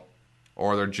still,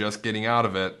 or they're just getting out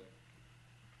of it,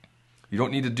 you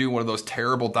don't need to do one of those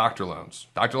terrible doctor loans.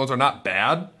 Doctor loans are not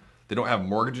bad. They don't have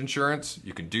mortgage insurance.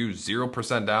 You can do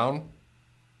 0% down.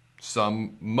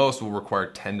 Most will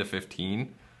require 10 to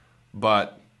 15,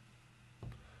 but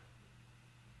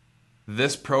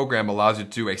this program allows you to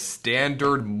do a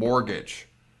standard mortgage,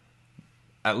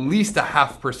 at least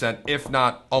 0.5%, if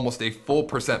not almost a full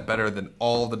percent better than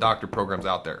all the doctor programs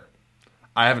out there.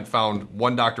 I haven't found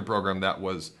one doctor program that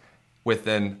was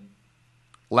within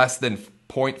less than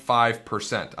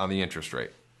 0.5% on the interest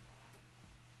rate.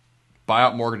 Buy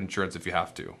out mortgage insurance if you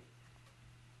have to.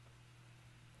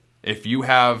 If you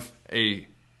have a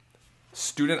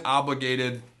student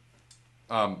obligated,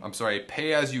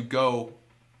 pay-as-you-go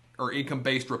or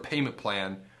income-based repayment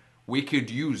plan, we could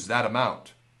use that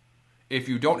amount. If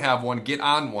you don't have one, get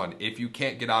on one. If you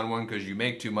can't get on one because you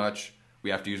make too much, we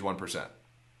have to use 1%.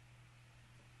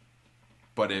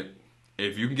 But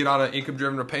if you can get on an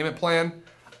income-driven repayment plan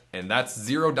and that's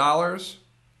 $0,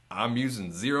 I'm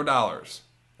using $0.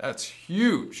 That's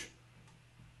huge.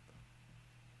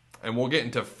 And we'll get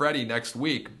into Freddie next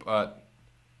week, but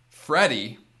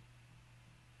Freddie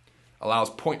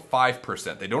allows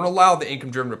 0.5%. They don't allow the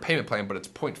income-driven repayment plan, but it's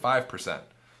 0.5%.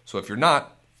 So if you're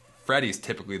not, Freddie's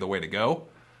typically the way to go.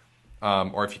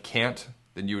 Or if you can't,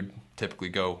 then you would typically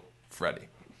go Freddie.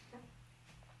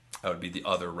 That would be the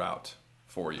other route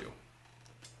for you.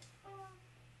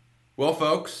 Well,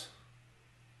 folks,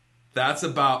 that's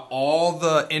about all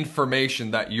the information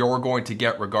that you're going to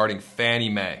get regarding Fannie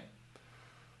Mae.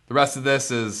 The rest of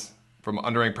this is from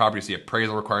underwriting properties, the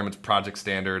appraisal requirements, project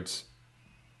standards.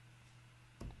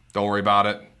 Don't worry about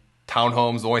it.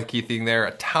 Townhomes, the only key thing there,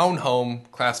 a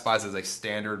townhome classifies as a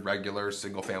standard, regular,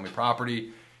 single-family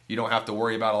property. You don't have to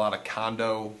worry about a lot of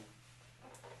condo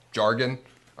jargon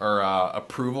or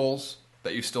approvals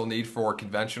that you still need for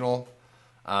conventional.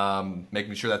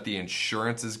 Making sure that the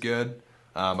insurance is good.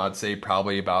 I'd say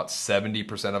probably about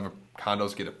 70% of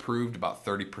condos get approved, about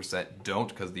 30% don't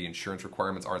because the insurance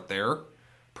requirements aren't there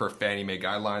per Fannie Mae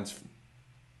guidelines.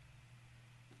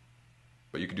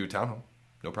 But you can do a townhome,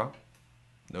 no problem.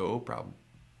 No problem.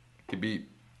 It could be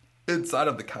inside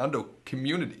of the condo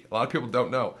community. A lot of people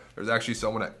don't know. There's actually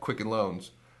someone at Quicken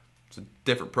Loans. It's a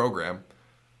different program.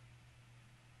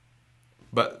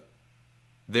 But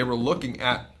they were looking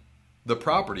at the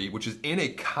property, which is in a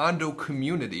condo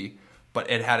community, but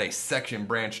it had a section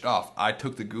branched off. I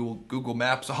took the Google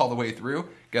Maps all the way through.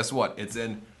 Guess what? It's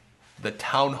in the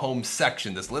townhome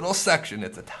section. This little section,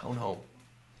 it's a townhome.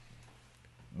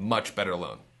 Much better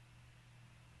loan.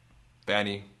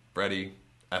 Fannie, Freddie,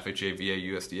 FHA, VA,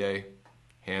 USDA,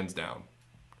 hands down,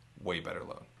 way better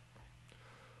loan.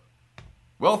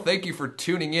 Well, thank you for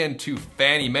tuning in to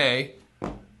Fannie Mae.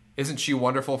 Isn't she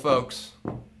wonderful, folks?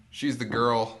 She's the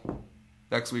girl.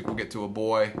 Next week we'll get to a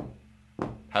boy.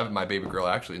 Having my baby girl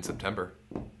actually in September.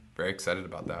 Very excited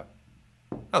about that.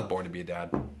 I was born to be a dad.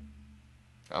 I'm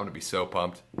going to be so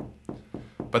pumped.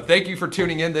 But thank you for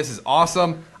tuning in. This is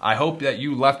awesome. I hope that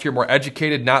you left here more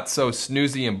educated, not so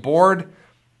snoozy and bored.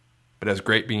 But it was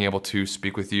great being able to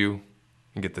speak with you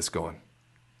and get this going.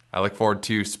 I look forward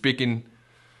to speaking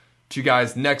to you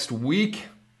guys next week.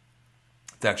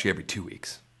 It's actually every 2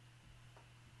 weeks.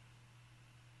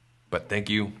 But thank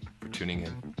you for tuning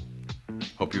in.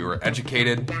 Hope you were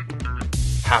educated,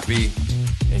 happy,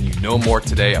 and you know more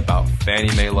today about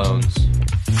Fannie Mae loans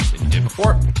than you did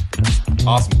before.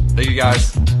 Awesome. Thank you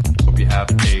guys. Hope you have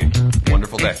a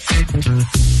wonderful day.